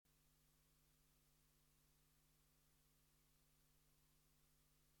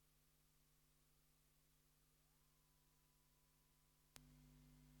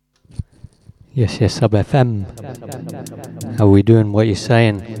Yes, Sub FM. How we doing? What you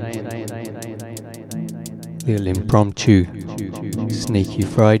saying? Little impromptu, sneaky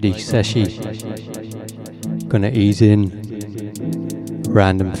Friday session. Gonna ease in.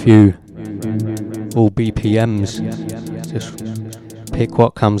 Random few. All BPMs. Just pick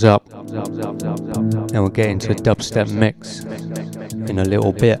what comes up. And we'll get into a dubstep mix in a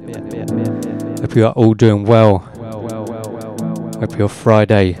little bit. Hope you are all doing well. Hope your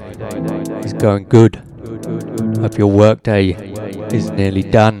Friday is going good. Hope your work day is nearly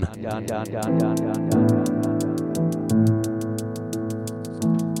done.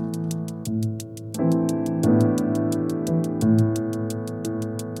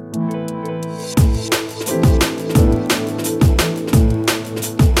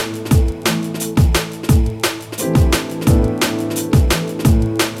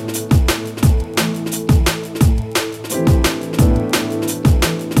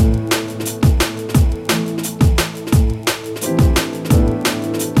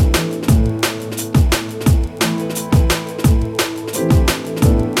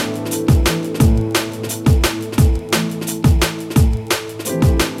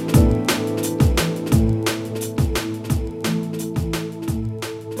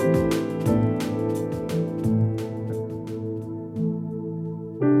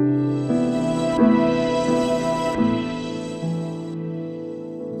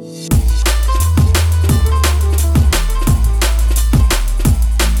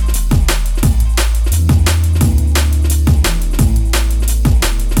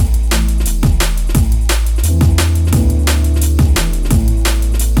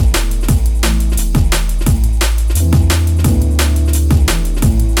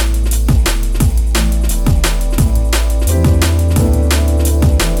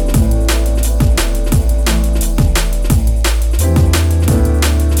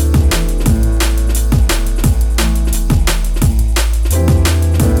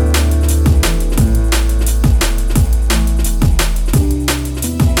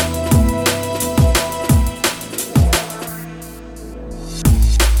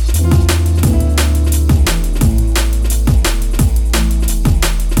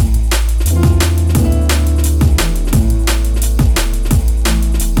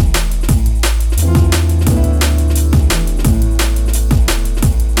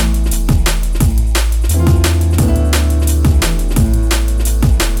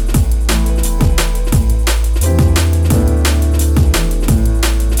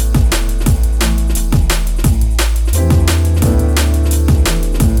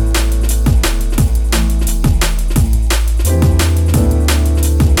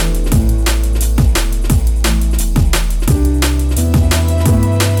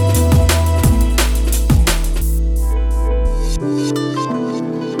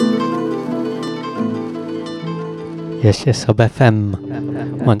 Yes, Sub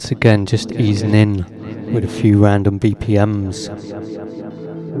FM. Once again, just easing in with a few random BPMs.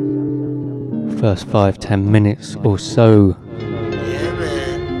 First 5-10 minutes or so.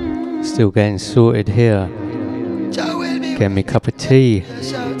 Still getting sorted here. Getting me a cup of tea.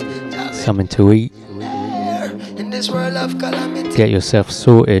 Something to eat. Get yourself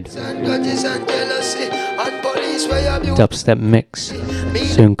sorted. Dubstep mix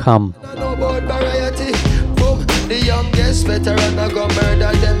soon come. The youngest veteran I go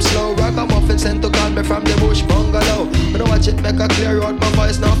murder them slow. Ragamuffin sent to call me from the bush bungalow. When I watch it make a clear out, my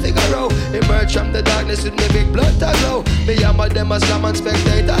voice now figure out. Emerge from the darkness with me big blood to glow. Me hammer them as slam and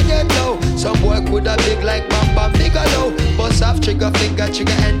spectator get low. Some boy could have big like Bam Bam Bigelow. Bust off trigger finger,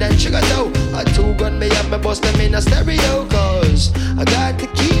 trigger and then trigger toe. A two gun me have me bust them in a stereo. Cause I got to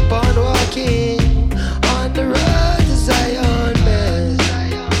keep on walking on the road to Zion, man.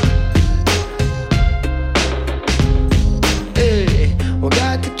 We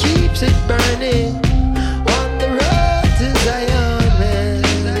got to keep it burning on the road to Zion, man.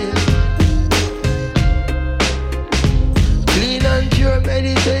 Clean and pure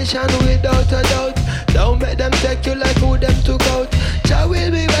meditation without a doubt. Don't make them take you like who them took out. Jah will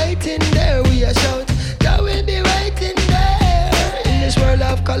be waiting there, we a shout. Jah will be waiting there in this world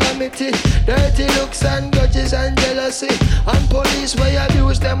of calamity. Dirty looks and grudges and jealousy. And police where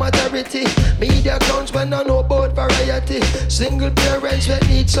abuse them authority. Media clowns when I know about variety. Single parents when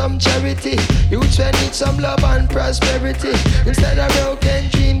need some charity. Youths when need some love and prosperity. Instead of broken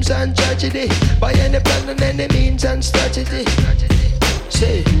dreams and tragedy. By any plan and any means and strategy.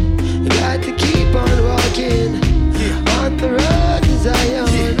 Say, you got to keep on walking on the road to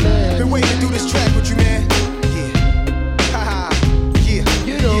Zion, man. Been waiting to do this track with you, man. Yeah. Haha. Yeah.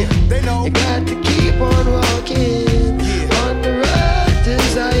 You know, they know. You got to keep on walking on the road to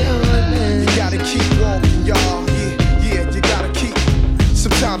Zion, man.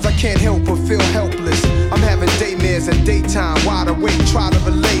 Sometimes I can't help but feel helpless. I'm having daymares and daytime, wide awake, try to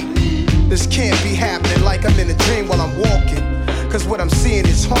relate. This can't be happening like I'm in a dream while I'm walking. Cause what I'm seeing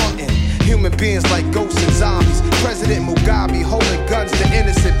is haunting. Human beings like ghosts and zombies. President Mugabe holding guns to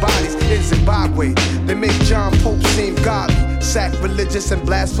innocent bodies in Zimbabwe. They make John Pope seem godly, sacrilegious and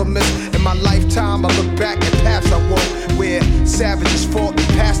blasphemous. In my lifetime, I look back at paths I walk where savages fought and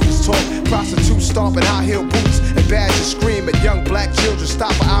pastors taught. Prostitutes stomping high-heel boots and badgers scream at young black children.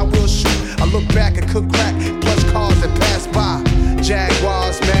 Stop or I will shoot. I look back and cook crack, plush cars that pass by.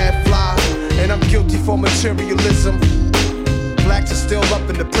 Jaguars, mad fly, and I'm guilty for materialism. Blacks are still up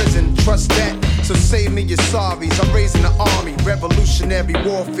in the prison, trust that. So save me your sorries. I'm raising the army, revolutionary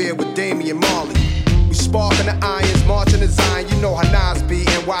warfare with Damian Marley. We sparking the irons, marching the Zion. You know how Nas be,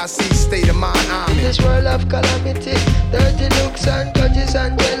 NYC, state of mind. I'm in this world of calamity, dirty looks and grudges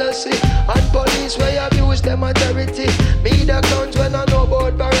and jealousy, and police where abuse them authority. Me the clowns when I know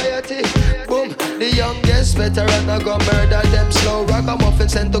about variety. Boom, the youngest veteran I go murder them slow. Ragamuffin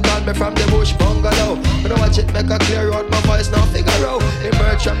sent to call me from the bush bungalow. When I watch it make a clear out, my voice now figure out.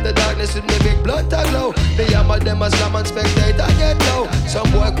 Emerge from the darkness with me big blood to glow. The yammer them as slam and spectate and get low.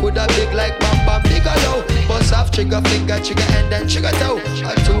 Some boy could have big like Bam Bam bigger low. Bust off trigger finger, trigger and then trigger toe.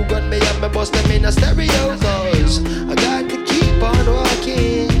 A two gun me up, me bust them in a stereo. Cause I got to keep on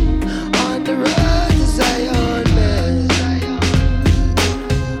walking on the road to Zion, man.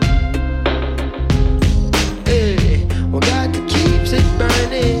 Hey, we got to keep it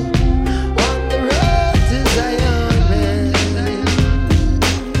burning on the road to Zion, man.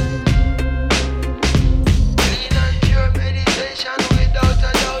 Clean and pure meditation without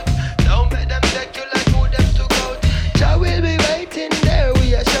a doubt. Don't let them take you like who them took out. Jah will be waiting there,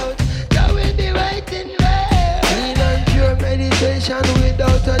 we a shout. Jah will be waiting there. Clean and pure meditation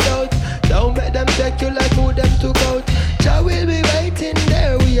without a doubt. Don't let them take you like who them took out. Jah will be waiting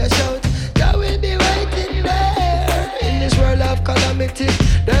there, we a shout. Jah will be waiting there. In this world of calamity,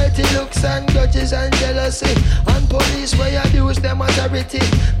 dirty looks and grudges and jealousy, and police where abuse them authority.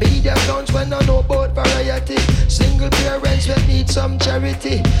 Media clowns when I know about variety. Single parents when need some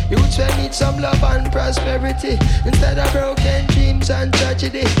charity. Youths when need some love and prosperity. Instead of broken dreams and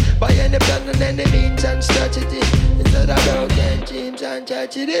tragedy, by any plan and any means and strategy. Instead of broken dreams and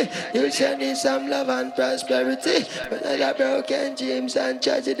tragedy, youths when need some love and prosperity. Instead of broken dreams and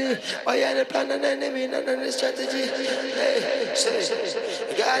tragedy, by any plan and any means and any strategy. Hey, say,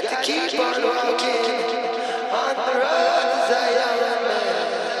 you got to keep on walking on the road to Zion, man.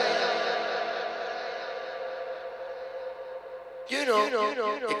 You know,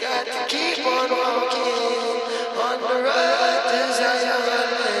 you got to keep on walking on the road to Zion, man.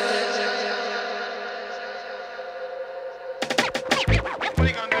 What are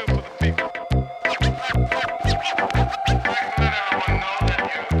you gonna do for the people?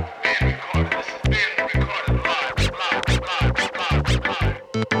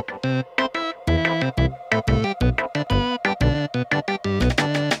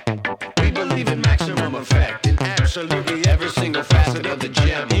 We believe in maximum effect in absolutely every single facet of the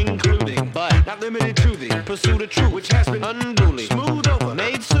gem, including, but not limited to, the pursuit of truth, which has been unduly smoothed over,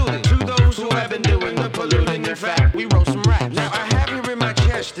 made soothing to those who have been doing the polluting. In fact, we wrote some raps. Now I have here in my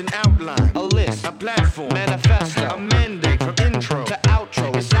chest an outline, a list, a platform, manifesto, a mandate from intro to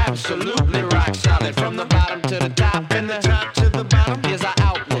outro. It's absolutely rock solid from the bottom to the top, and the top to the bottom. Here's our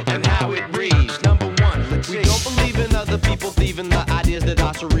outlook and how it reads. Number one, we don't believe in other people thieving the ideas that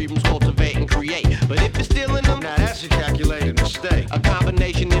our cerebrums cultivate and create. But if you're stealing them, now that's a calculated mistake. A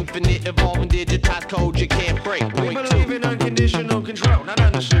combination, infinite, evolving, digitized code you can't break. We believe in unconditional control, not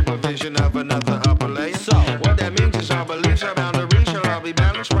under supervision of another upper layer. So what that means is our beliefs are boundaries shall all be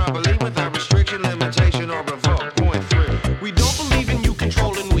balanced properly without restriction, limitation, or revoke. Point 3. We don't believe in you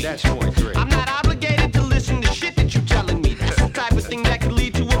controlling we. That's point 3. I'm not obligated to listen to shit that you telling me. That's the type of thing that could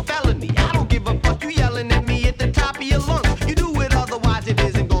lead to a felony. I don't give a fuck you yelling at me at the top of your lungs. You do it, otherwise it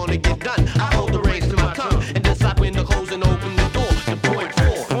isn't gonna get done. I hold the reins to my tongue and decide when to close and open the door. To point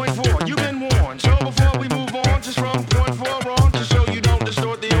 4. Point 4, you've been warned. So before we move on, just from point 4 on, just so you don't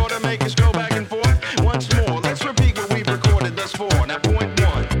distort the order, make us go back and forth. Once more, let's repeat what we've recorded thus far. Now point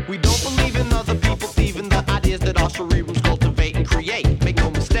 1, we don't believe in other people thieving the ideas that our cerebrums cultivate and create. Make no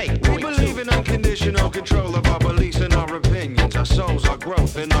mistake. We believe in unconditional control of our beliefs and our opinions, our souls, our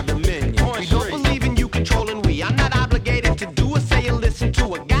growth, and our dominion. We don't believe in you controlling we. I'm not obligated to do or say or listen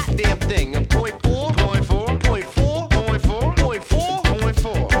to a goddamn thing. And point 4, point 4, point 4, point 4, point 4, point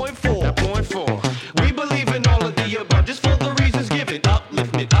 4, point 4. Now point 4, we believe in all of the above just for the reasons given.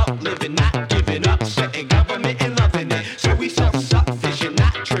 Uplifting, not giving up, setting government and loving it. So we self-sufficient,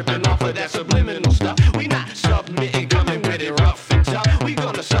 not tripping off of that subliminal stuff. We not submitting, coming with it rough and tough. We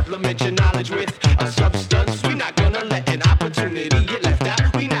gonna supplement your knowledge with a substance. We're not gonna let an opportunity get left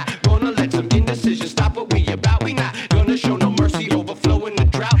out. We're not gonna let some indecision stop what we about. We're not gonna show no mercy, overflowing the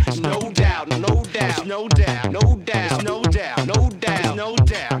drought. No doubt, no doubt, no doubt, no doubt, no doubt, no doubt, no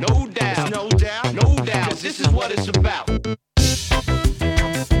doubt, no doubt, no doubt, no doubt. 'Cause this is what it's about.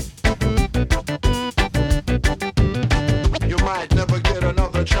 You might never get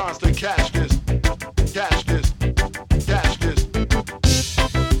another chance to catch this. Catch this. Catch this.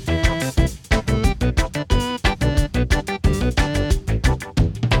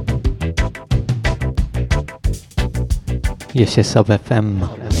 Yes, Sub FM.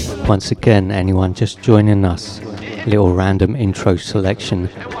 Once again, anyone just joining us, little random intro selection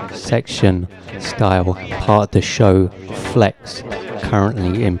section style part of the show, Flex,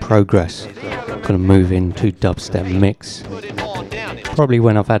 currently in progress. Gonna move into dubstep mix. Probably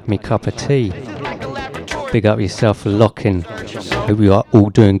when I've had me cup of tea. Big up yourself for locking. Hope you are all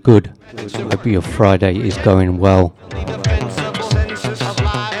doing good. Hope your Friday is going well.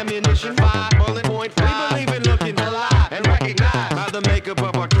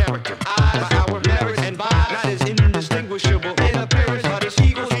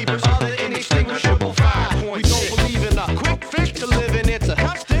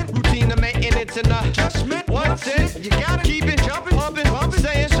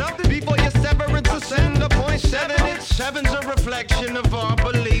 Seven's a reflection of our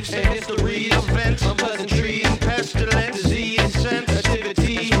beliefs and history, events, pleasantries, pestilence, disease,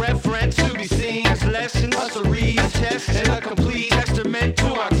 sensitivity, reference to be seen as lessons, us to read, test, and a complete testament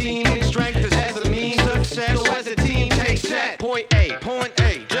to our team. Strength is as a means of success, so as a team, take set. Point A,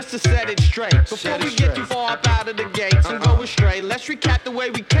 just to set it straight. Before we get too far up out of the gates and go astray, let's recap the way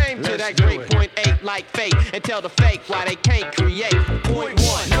we came to that great point 8 like fate, and tell the fake why they can't create. Point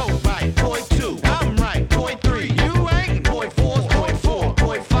 1, no right. Point 2, I'm right. Point 3, you ain't. Point 4, point 4,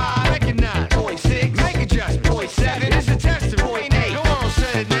 point 5, recognize. Point 6, make it just. Point 7 is a test. Point 8, go on,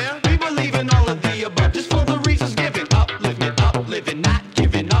 say it now. We believe in all of the above, just for the reasons given. Uplifting, not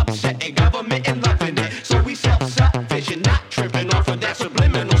giving up, setting government and loving it. So we self-sufficient, not tripping off of that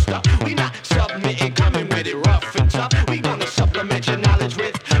subliminal stuff. We not submitting, coming with it rough and tough. We gonna supplement your knowledge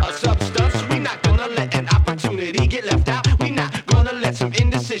with a substance. We not gonna let an opportunity get left out. We not gonna let some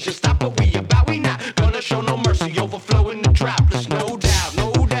indecision stop what we about. We not gonna show no mercy, overflowing the drought. There's no doubt,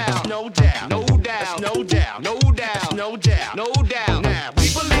 no doubt, no doubt, no doubt, no doubt, no doubt, no doubt, no doubt. Now we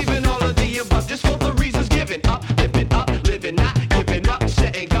believe in all of the above, just for the reasons given. Living, not giving up,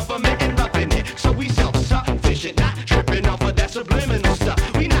 setting government and roughing it. So we self-sufficient, not tripping off of that subliminal stuff.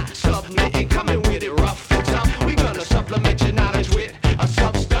 We not submitting, coming with it rough and tough. We gonna supplement your knowledge with a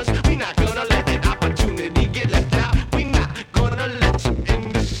substance. We not gonna let an opportunity get left out. We not gonna let some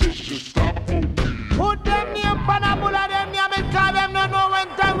indecision stop. Put them name pan a bull of them name and call them no know when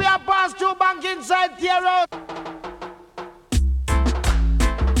time we are past through bank inside tear out.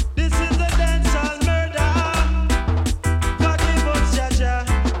 This is a dancehall murder. Forgive us, Jaja.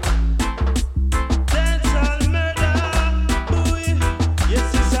 Dancehall murder. Boy, yes,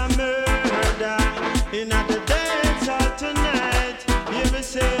 it's a murder. In the dancehall tonight. Hear me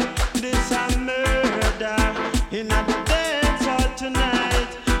say, this a murder. In the dancehall tonight.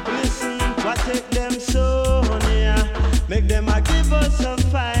 Listen, what take them so near? Make them a give us a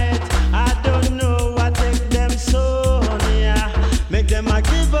fight. I don't know what take them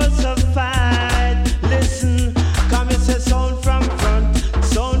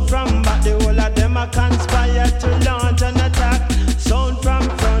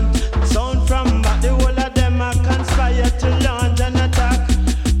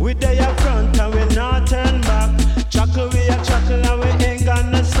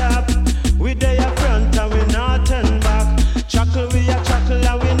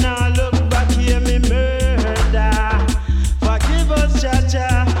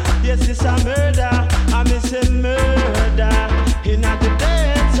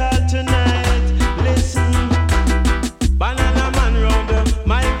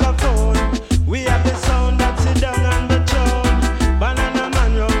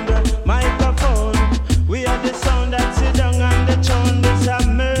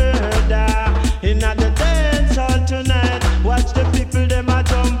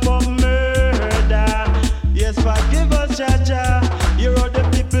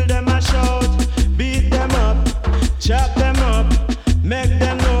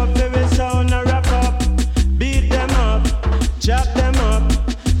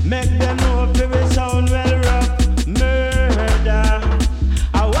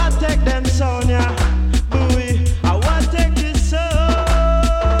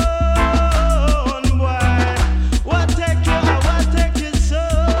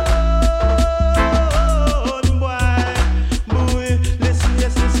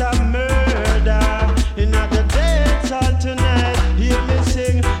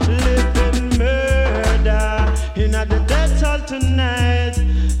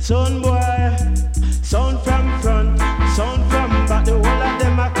Son boy, sound from front, sound from back. The whole of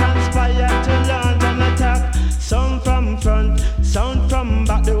them a conspire to launch an attack. Sound from front, sound from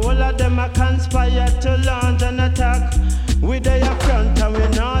back. The whole of them a conspire to launch an attack. We dey up front and we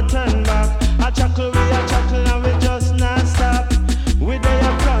not turn back. A chuckle, we a chuckle and we just not stop. We dey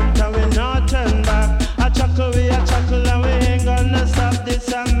up front and we not turn back. A chuckle, we a chuckle and we ain't gonna stop.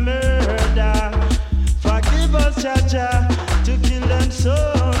 This a murder. Forgive us, Jaja, to kill them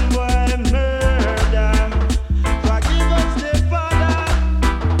son boy murder. Forgive us, the Father,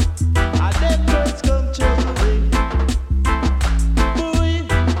 and the birds come chase away. Boy,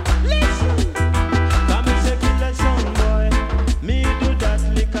 listen. Come and say kill a son boy. Me do that,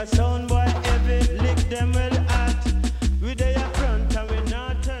 lick a son boy heavy, lick them well hot. We dey up front and we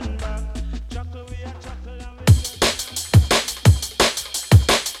not turn back. Chuckle, we a chuckle and we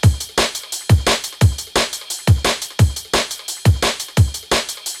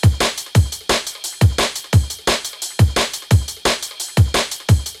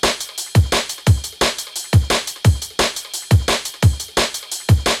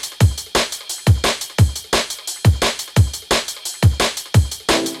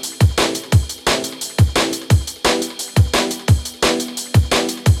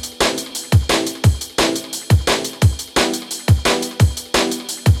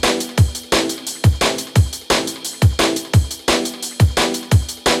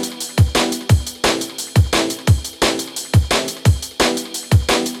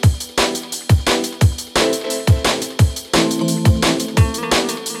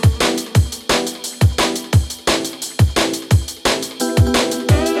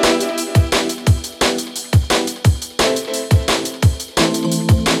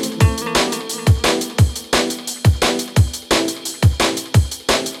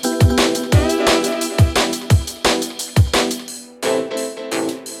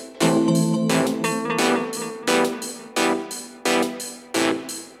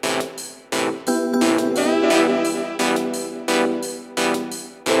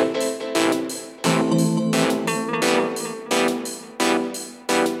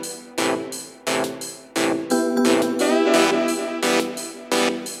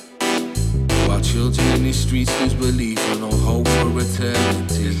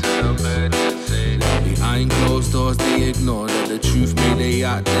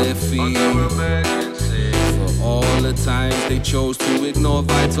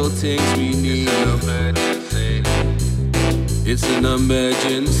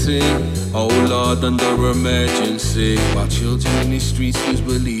under emergency. While children in the streets lose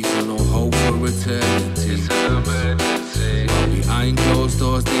belief and no hope for eternity. It's an emergency. While behind closed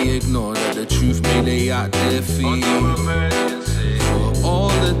doors they ignore that the truth may lay at their feet. Under emergency. For all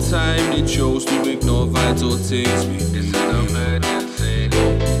the time they chose to ignore vital things we need. It's an emergency.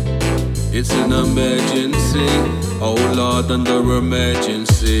 It's an emergency. Oh Lord, under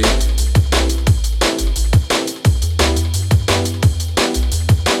emergency.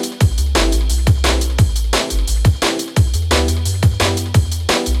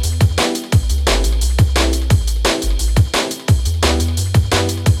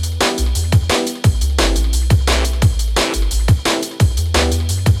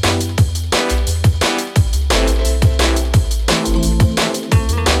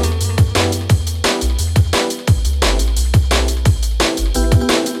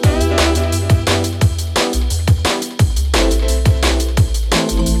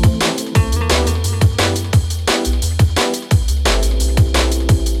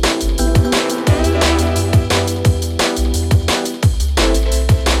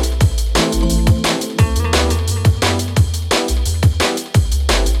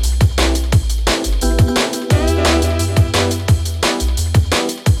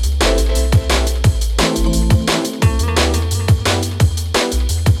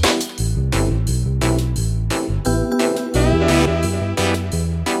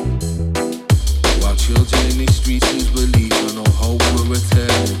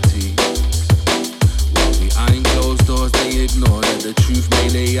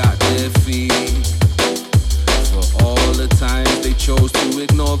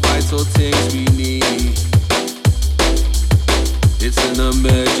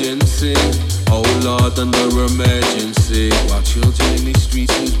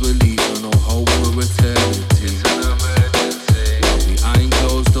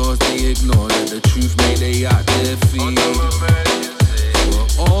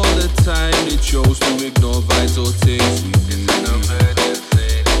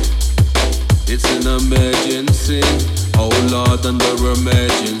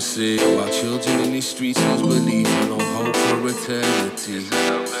 emergency. While children in these streets lose belief and no hope for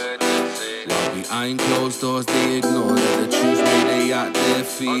eternity. While behind closed doors they ignore that the truth may lay at their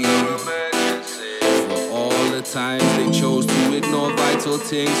feet. For all the times they chose to ignore vital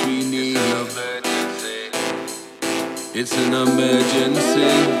things we need. It's an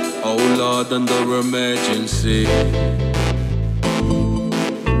emergency, oh Lord, under emergency.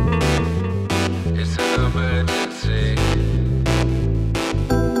 It's an emergency.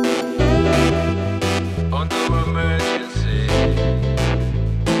 Under emergency.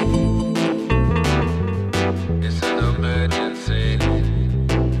 It's an emergency.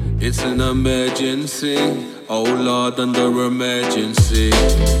 It's an emergency, oh Lord, under emergency.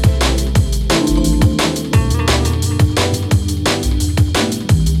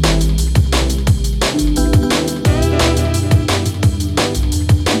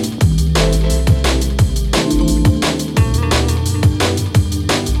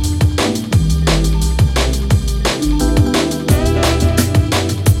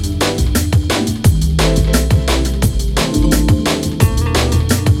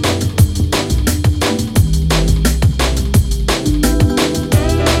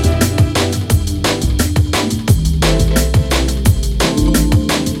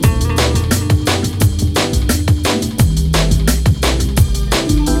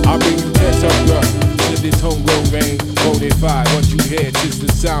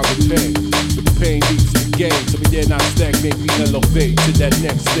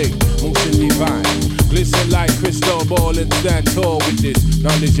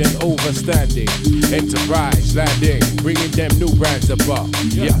 Knowledge and overstanding, enterprise landing, bringing them new brands above.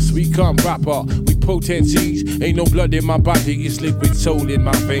 Yes, we come proper, we potencies. Ain't no blood in my body, it's liquid soul in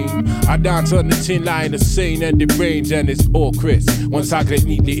my vein. I dance on the tin line, the sane and the range, and it's all crisp. Once I get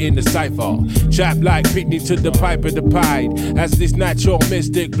neatly in the cipher, trap like Pitney to the pipe of the pied. As this natural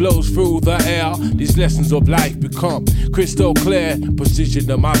mystic blows through the air, these lessons of life become crystal clear.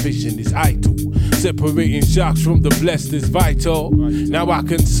 Precision of my vision is idle. Separating shocks from the blessed is vital. Now I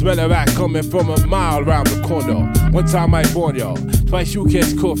can smell a rat coming from a mile around the corner. One time I warn y'all, twice you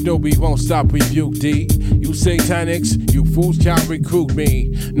catch cough, no we won't stop rebuke D. You satanics, you fools can't recruit me.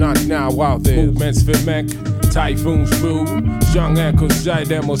 Not now out there. Movements for mech, typhoons brew. Strong ankles side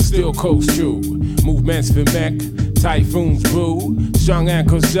them will still coast through. Movements for mech, typhoons brew. Strong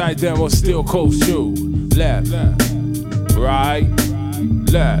ankles side them will still coast through. Left, right,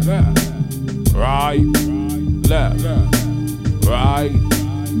 left. Right, left, right,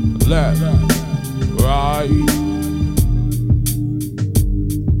 left, right.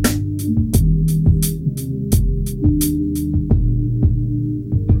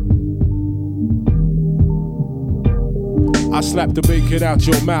 I slap the bacon out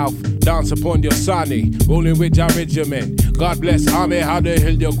your mouth, dance upon your sunny, rolling with your regiment. God bless army, how the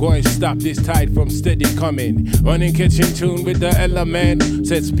hell you going to stop this tide from steady coming? Running, catching tune with the element,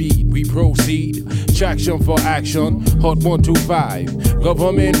 set speed, we proceed. Traction for action, hot 125.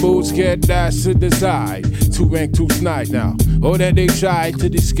 Government boots get dashed to the side. Too rank, too snide now. Oh, that they try to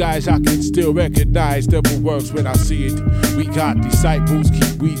disguise, I can still recognize devil works when I see it. We got disciples,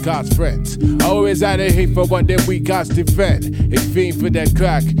 keep we God's friends. I always had a hate for what them we God's defend. A fiend for that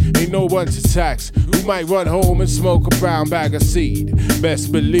crack, ain't no one to tax. Who might run home and smoke a brown bag of seed?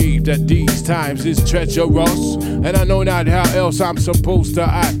 Best believe that these times is treacherous, and I know not how else I'm supposed to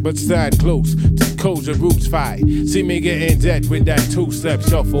act, but stand close to codes and roots fight. See me get in debt with that two-step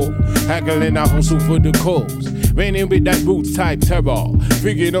shuffle, haggling I hustle for the cause. Raining with that roots type terror,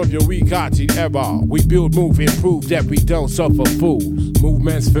 figuring of your weak-hearted error. We build, move, improve that we don't suffer fools.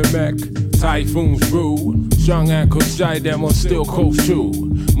 Movements for mech, typhoons brew. Strong ankles shy, them will still coast through.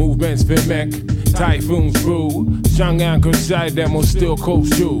 Movements for mech, typhoons brew. Strong ankles shy, them will still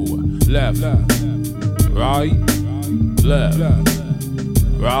coast through. Left, right, left,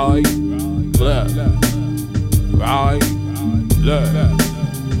 right, left, right, left,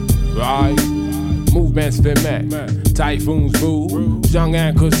 right. Movements for mech, typhoons brew. Strong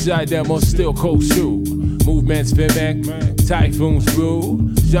ankles shy, them will still coast through. Movements for mech, typhoons brew.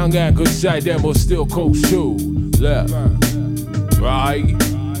 Strong ankles shy, them will still coast through. Left, right,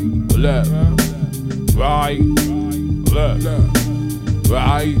 left, right, left,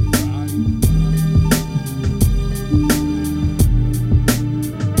 right.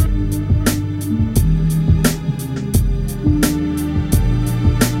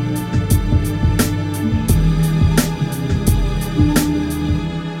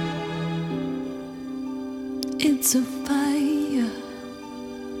 It's a fire.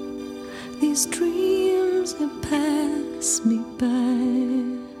 These dreams that pass me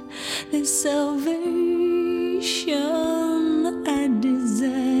by. This salvation I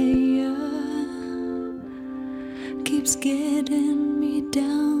desire keeps getting me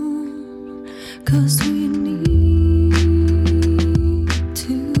down. 'cause we need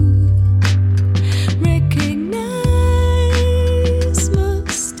to recognize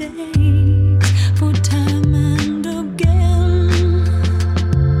mistakes for time and again.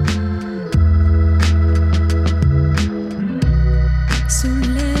 So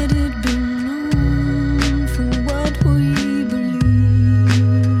let it be known for what we believe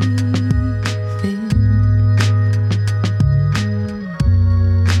in.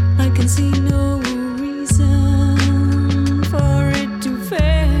 I can see no reason for it to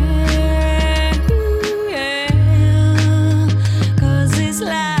fail, 'cause this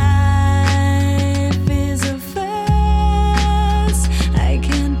life is a farce. I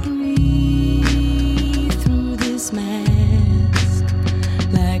can't breathe through this mask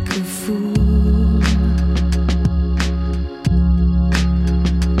like a fool.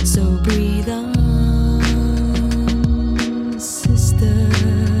 So breathe on, sister,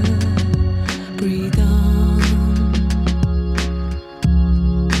 breathe on.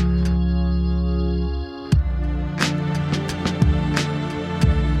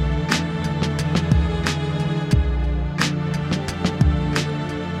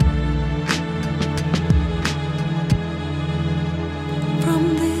 From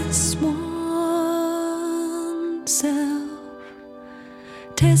this one self,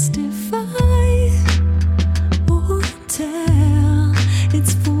 testify or tell,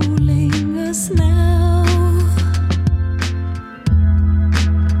 it's fooling us now.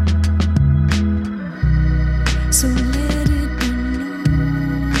 So let it be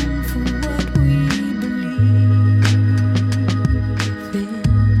known for what we believe in.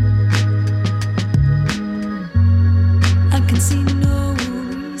 I can see no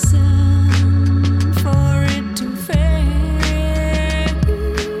reason for it to fail,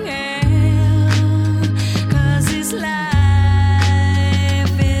 'cause this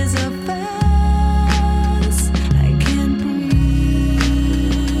life is a farce. I can't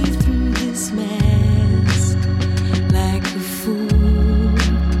breathe through this mask like a fool.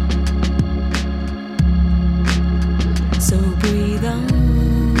 So breathe on,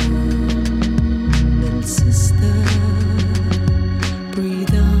 little sister,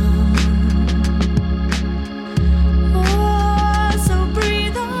 breathe on. Oh, so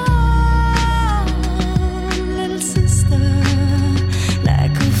breathe on, little sister,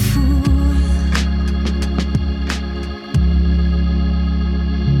 like a fool.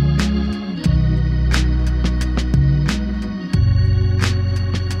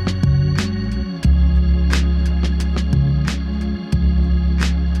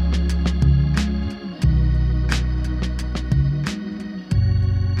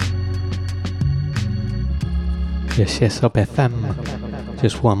 Yes, Up FM.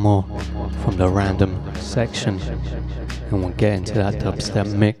 Just one more from the random section, and we'll get into that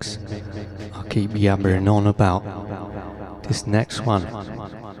dubstep mix I'll keep yabbering on about. This next one,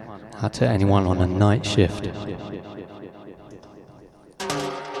 out to anyone on a night shift.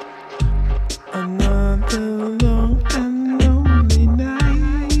 Another long and lonely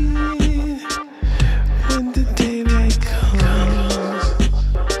night. When the daylight comes,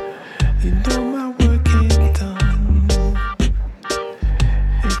 you know my work ain't done.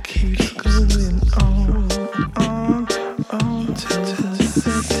 It keeps going on till the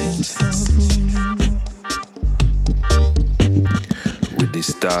setting sun. With the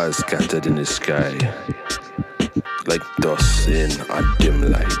stars scattered in the sky, like dust in a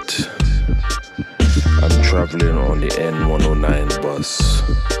dim light. I'm traveling on the N109 bus,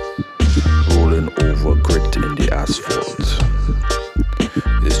 rolling over grit in the asphalt.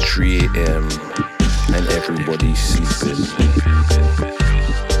 It's 3 a.m. and everybody's sleeping.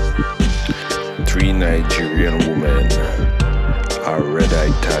 3 Nigerian women are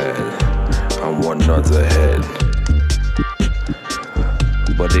red-eyed tired and one nods ahead.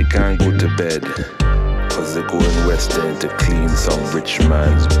 But they can't go to bed, 'cause they're going west end to clean some rich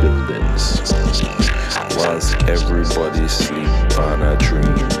man's buildings. Whilst everybody sleep on a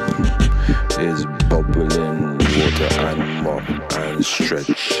dream is bubbling water and mop and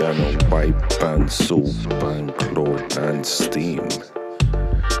stretch and wipe and soap and cloth and steam.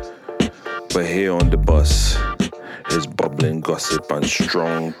 But here on the bus is bubbling gossip and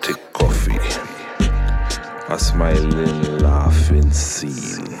strong thick coffee. A smiling, laughing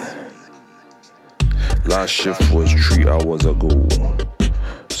scene. Last shift was 3 hours ago,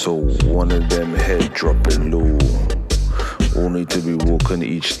 so one of them head dropping low, only to be woken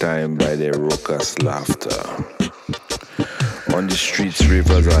each time by their raucous laughter. On the streets,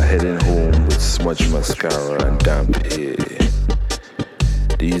 ravers are heading home with smudged mascara and damp hair.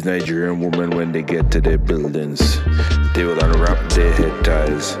 These Nigerian women, when they get to their buildings, they will unwrap their head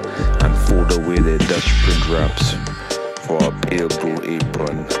ties and fold away scratch print wraps for a pale blue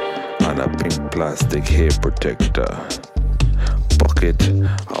apron and a pink plastic hair protector. Bucket,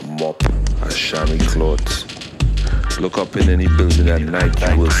 a mop, a chamois cloth. Look up in any building at night,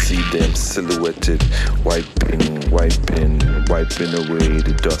 you will see them silhouetted, wiping away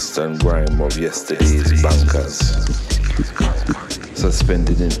the dust and grime of yesterday's bankers.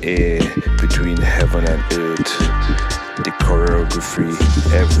 Suspended in air between heaven and earth, the choreography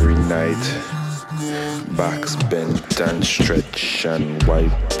every night. Backs bent and stretch and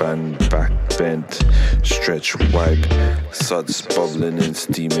wipe and back bent, stretch, wipe, suds bubbling in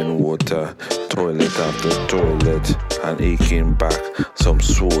steaming water, toilet after toilet, and aching back, some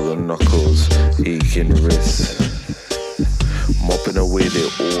swollen knuckles, aching wrists, mopping away their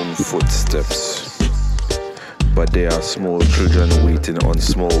own footsteps. But there are small children waiting on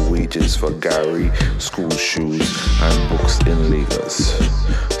small wages for Gary, school shoes, and books in Lagos.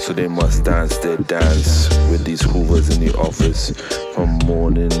 So they must dance their dance with these hoovers in the office from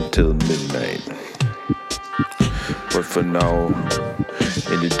morning till midnight. But for now,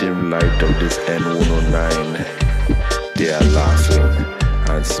 in the dim light of this N109, they are laughing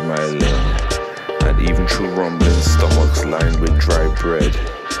and smiling, and even through rumbling stomachs lined with dry bread,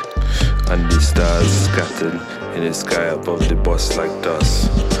 and the stars scattered in the sky above the bus like dust,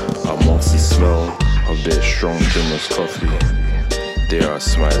 amongst the smell of their strong Timbers coffee. They are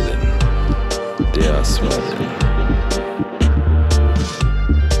smiling. They are smiling.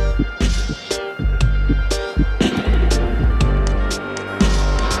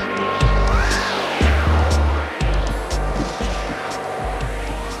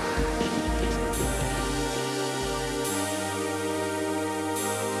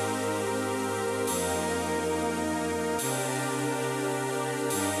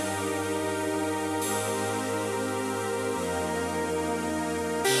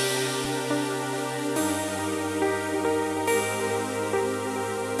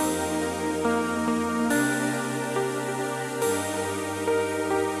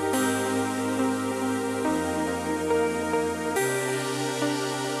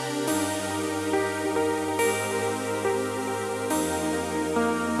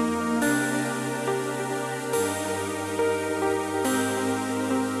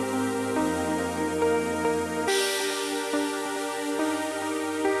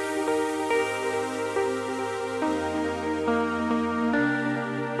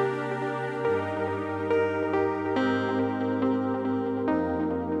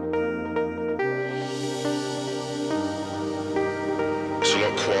 It's a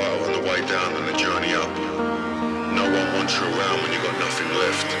lot quieter on the way down than the journey up. No one wants you around when you've got nothing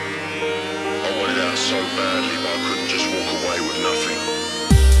left. I wanted out so badly, but I couldn't just walk away with nothing.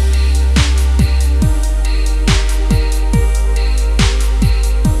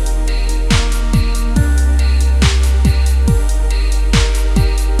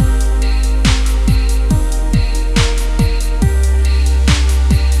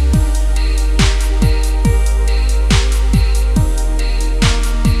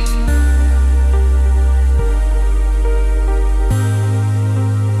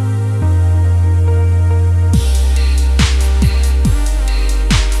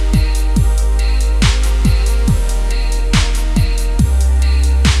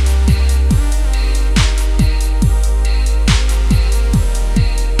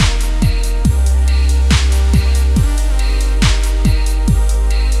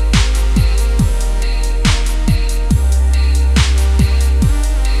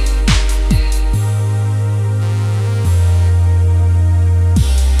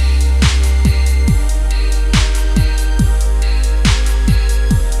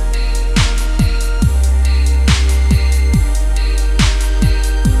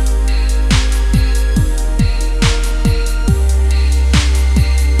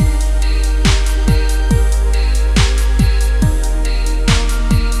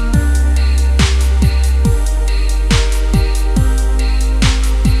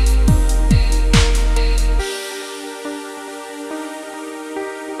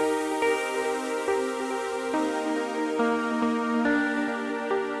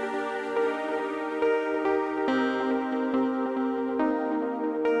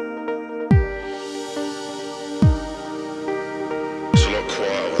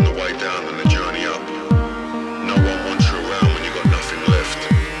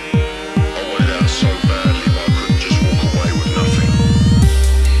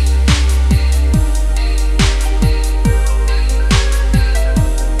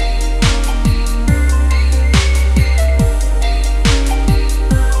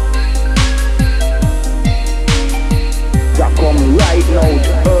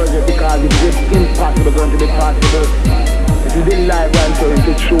 to urge it because it is impossible going to be possible. It is in life going to turn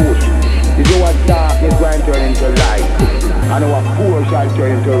into truth. It is what darkness going to turn into light. And our poor shall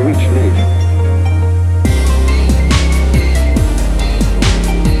turn into richness.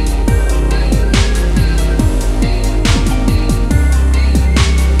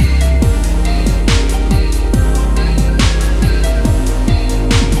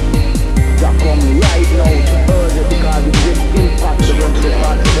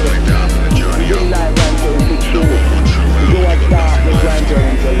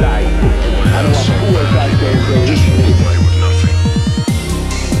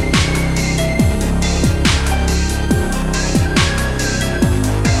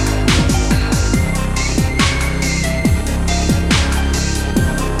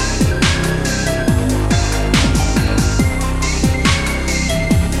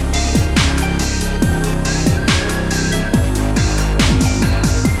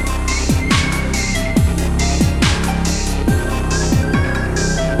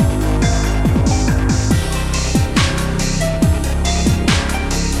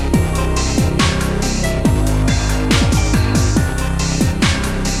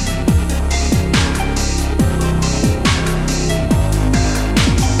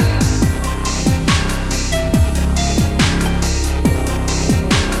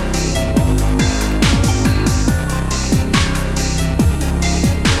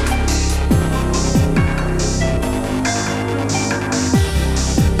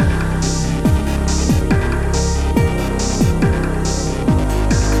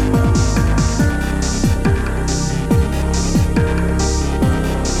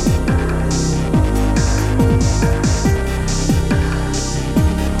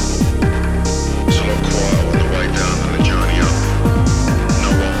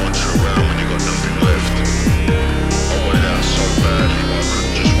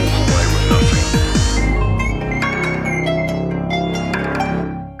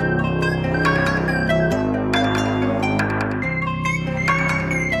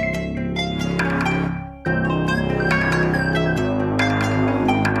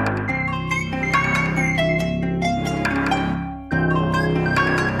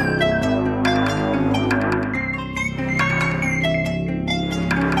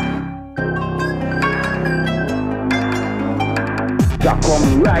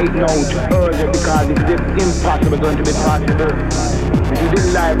 Right now to urge it because it is impossible going to be possible. It is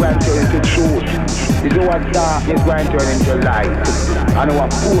in life going to turn into truth. It is what darkness going to turn into light. And our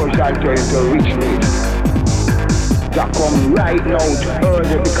poor shall turn into richness. That come right now to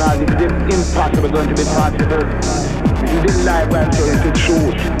urge it because it is impossible going to be possible. It is in life going to turn into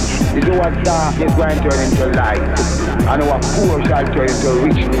truth. It is what darkness going to turn into light. And our poor shall turn into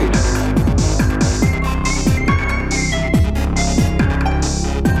richness.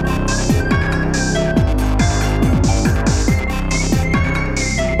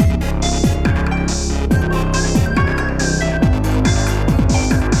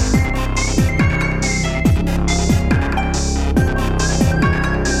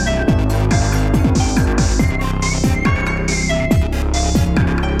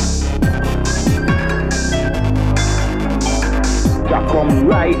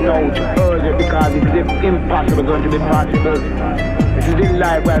 Right now to urge it because it is impossible going to be possible. It is in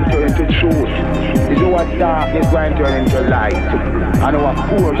life going to turn into truth. It is what darkness going to turn into light. And our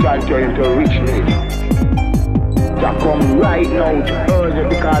poor shall turn into richness. That come right now to urge it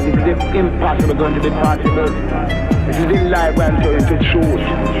because it is impossible going to be possible. It is in life going to turn into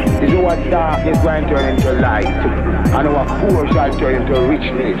truth. It is what darkness going to turn into light. And our poor shall turn into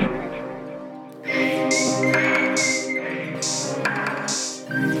richness.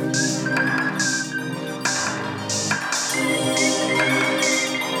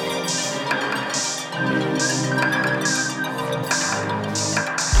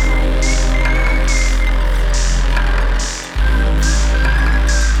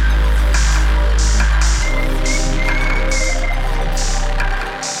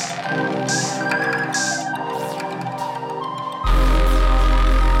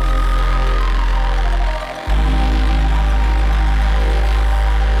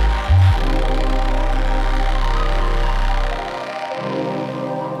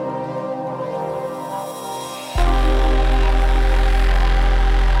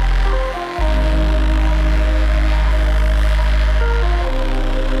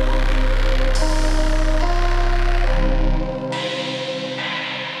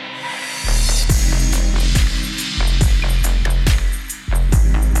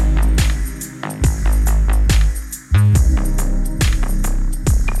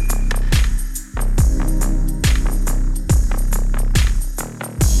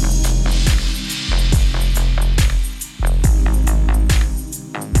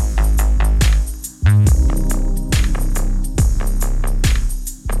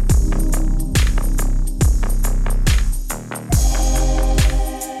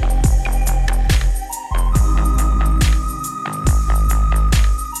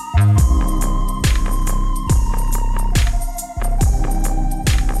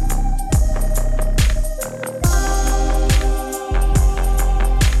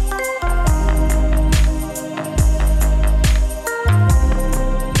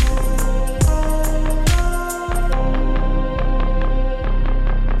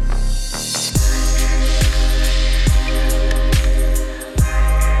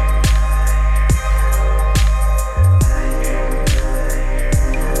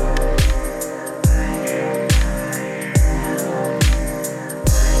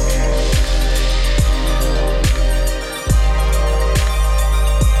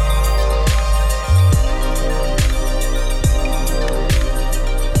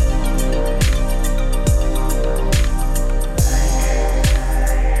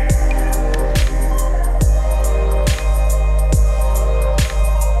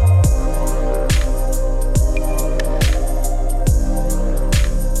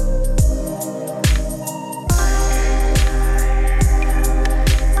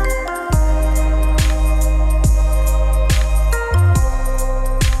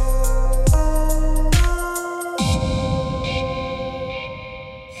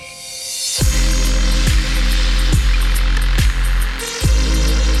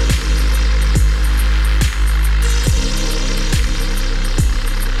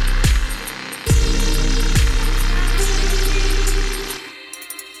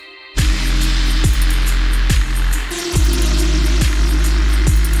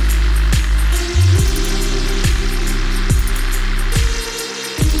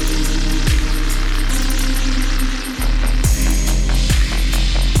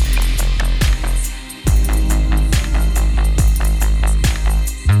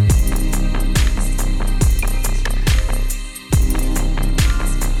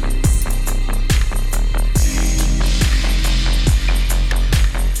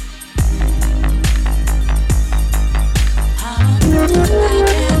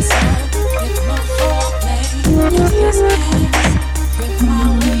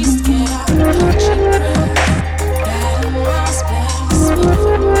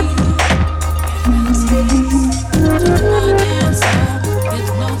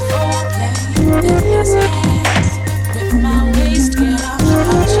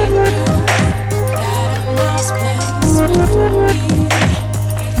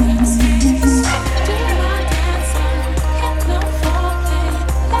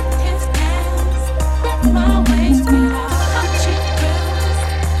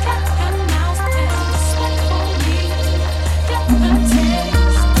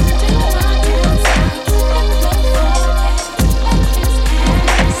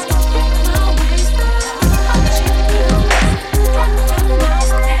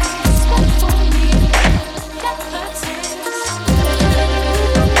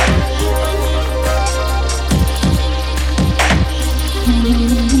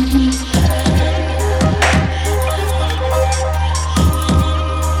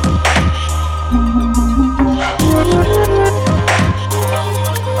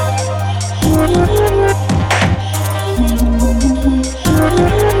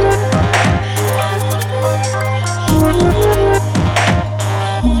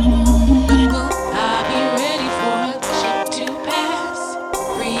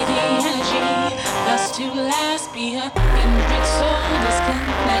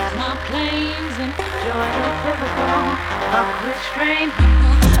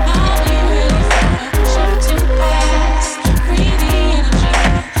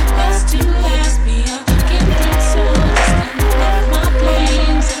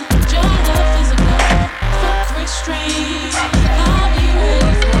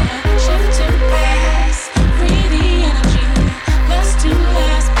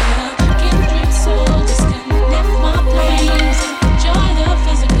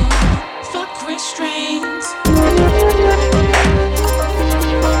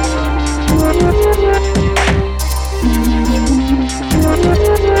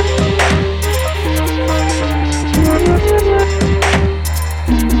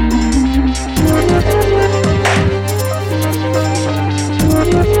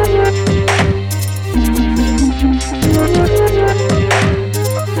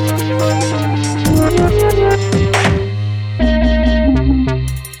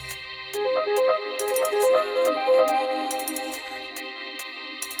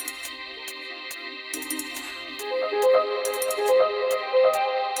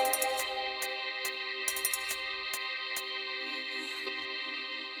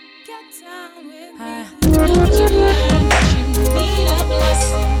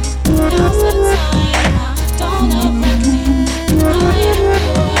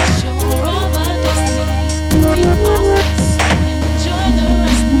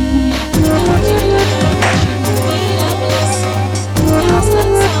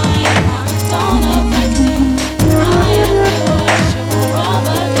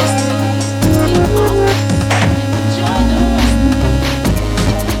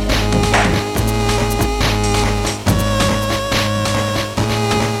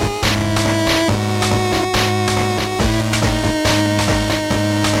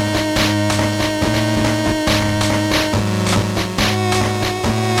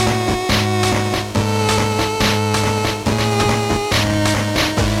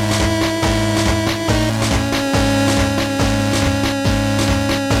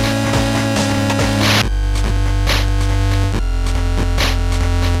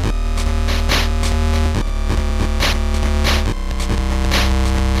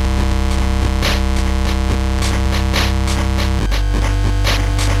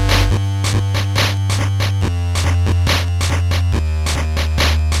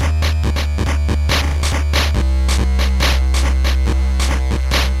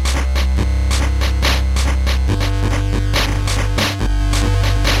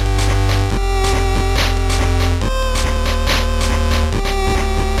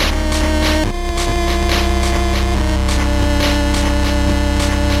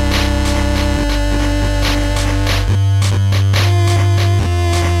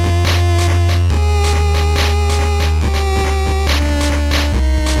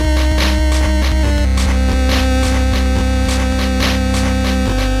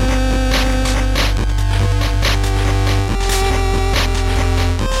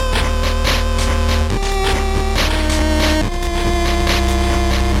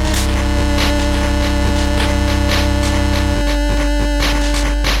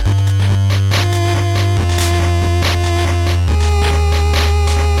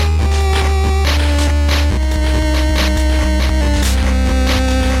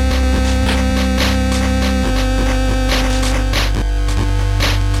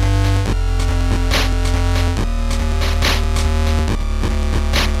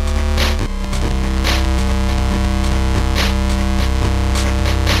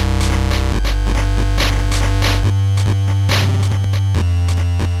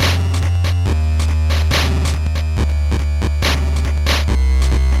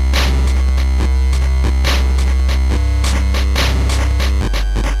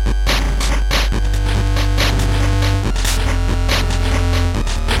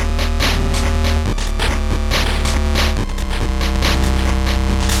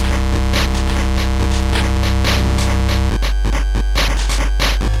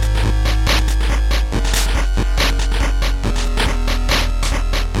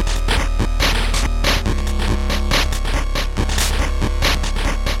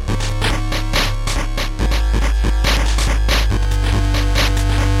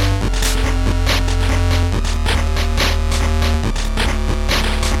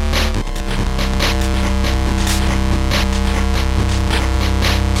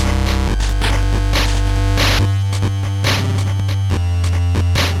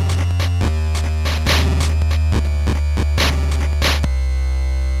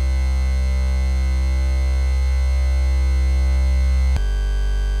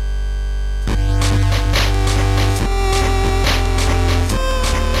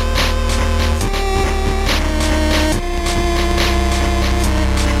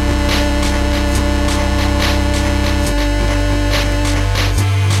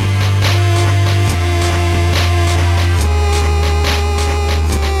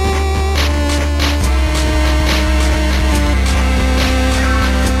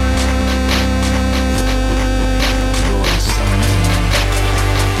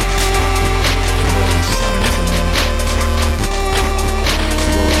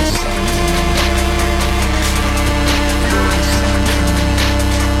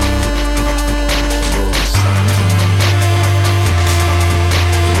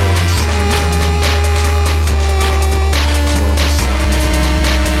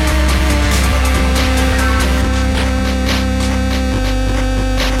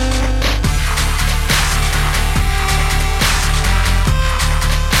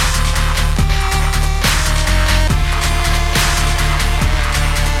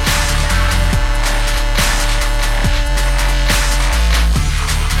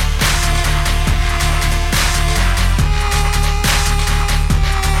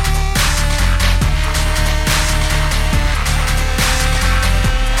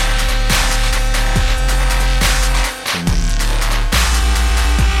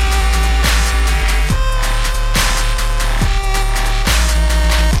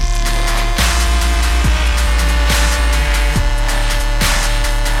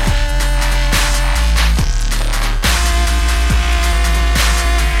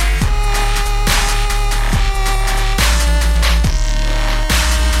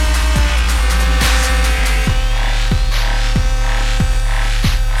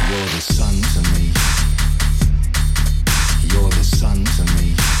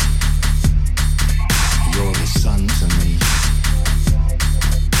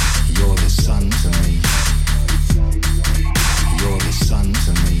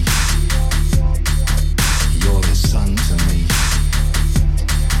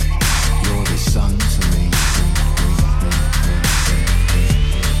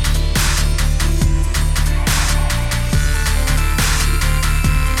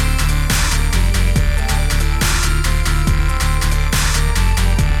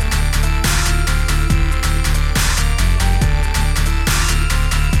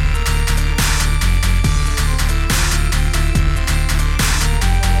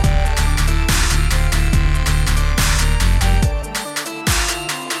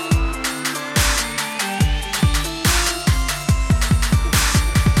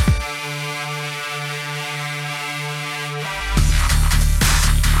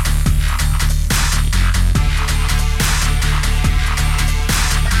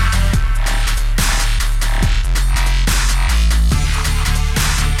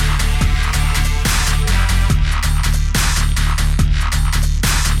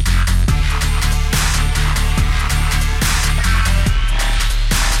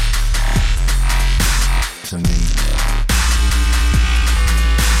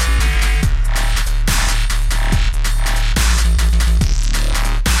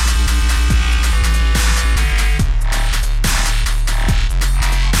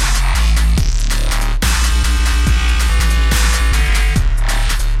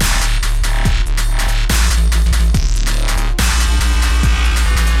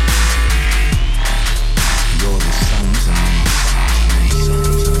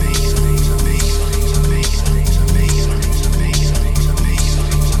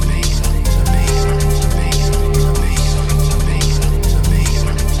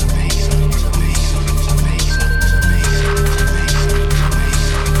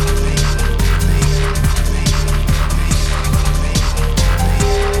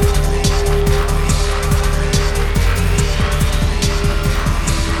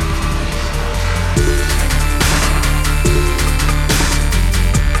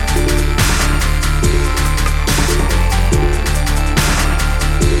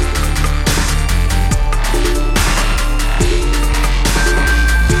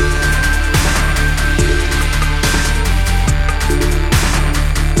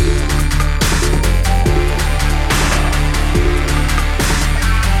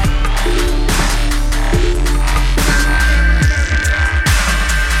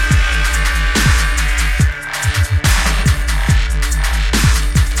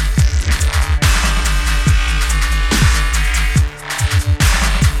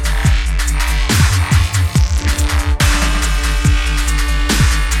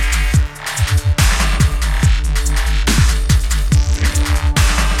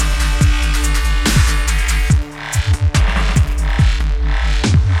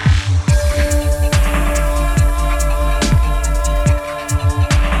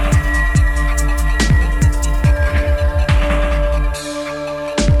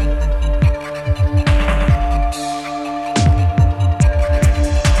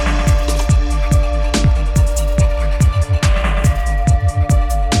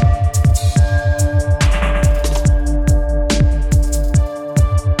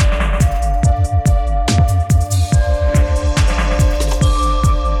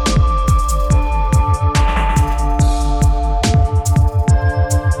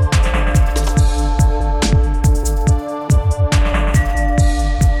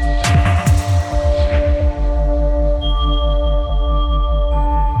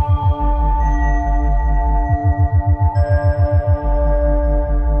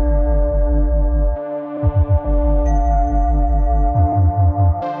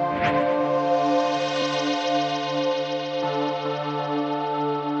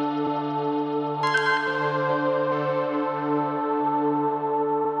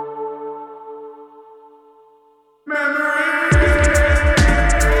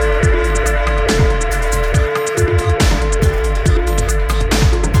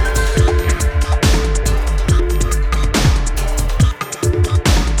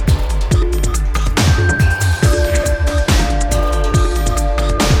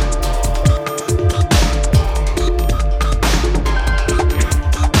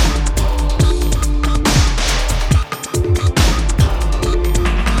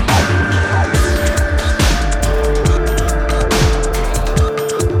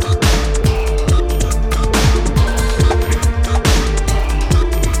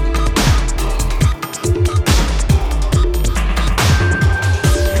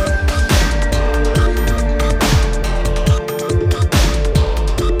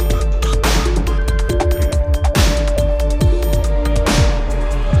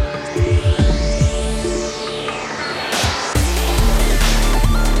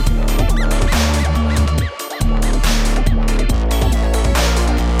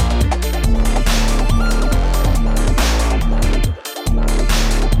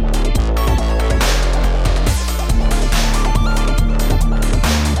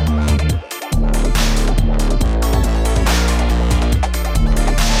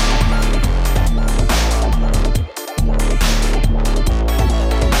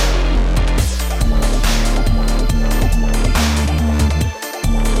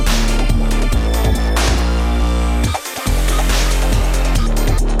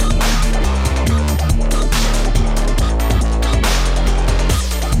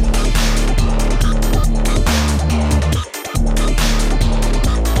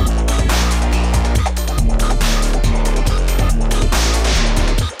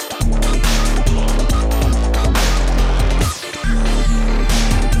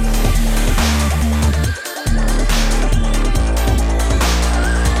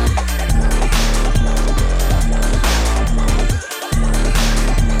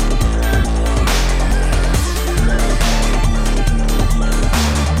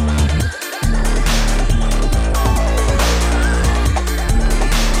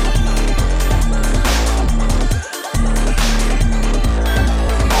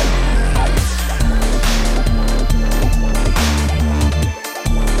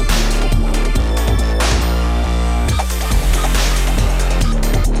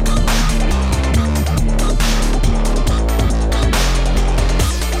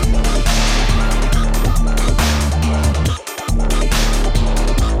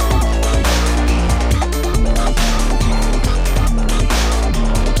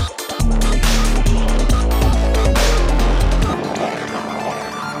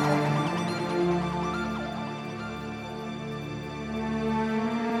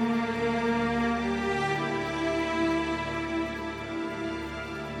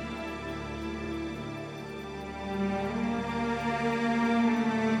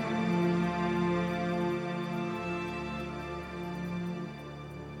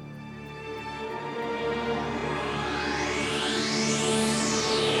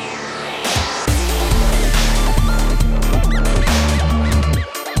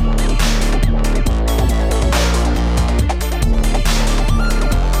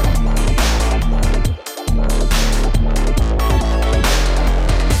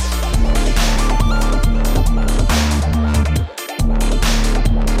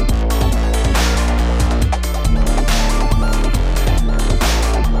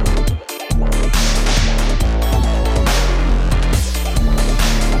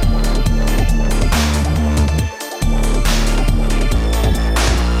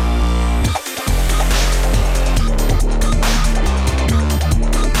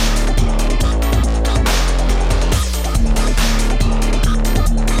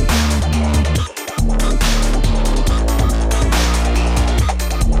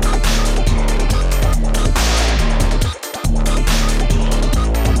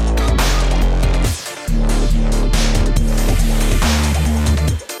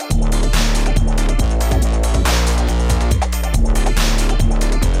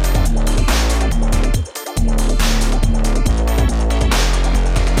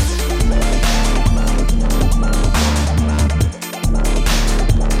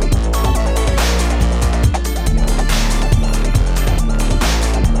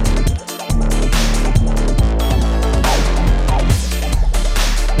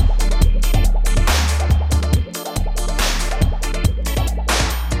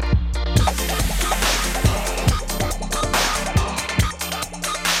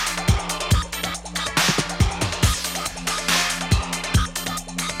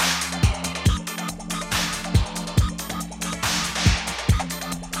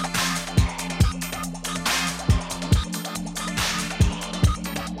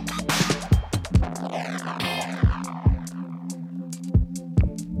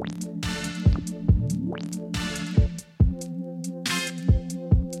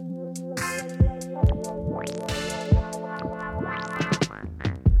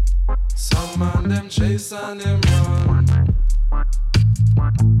 them chase and them run.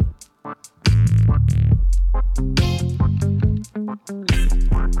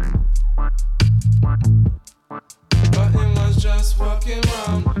 But him was just walking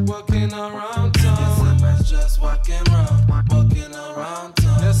around town. Yes, him was just walking around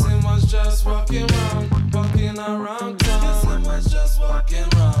town. Yes, him was just walking around town. Yes, him was just walking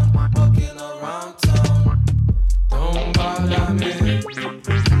around town. Don't bother me.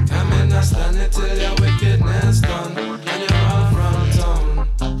 Come in and stand it till your wickedness done. And you're off round town.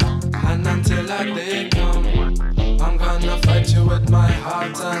 And until that day come, I'm gonna fight you with my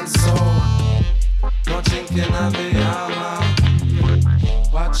heart and soul. No chinking of the armor.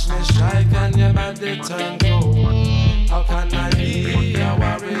 Watch me strike and your body turn cold. How can I be a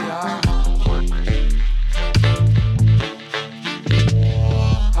warrior?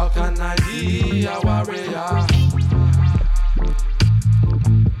 How can I be a warrior?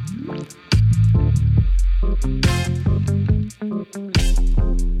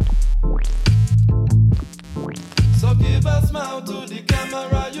 So give a smile to the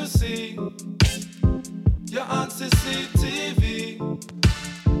camera, you see. You're on CCTV.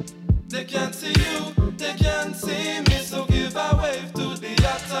 They can't see you, they can't see me. So give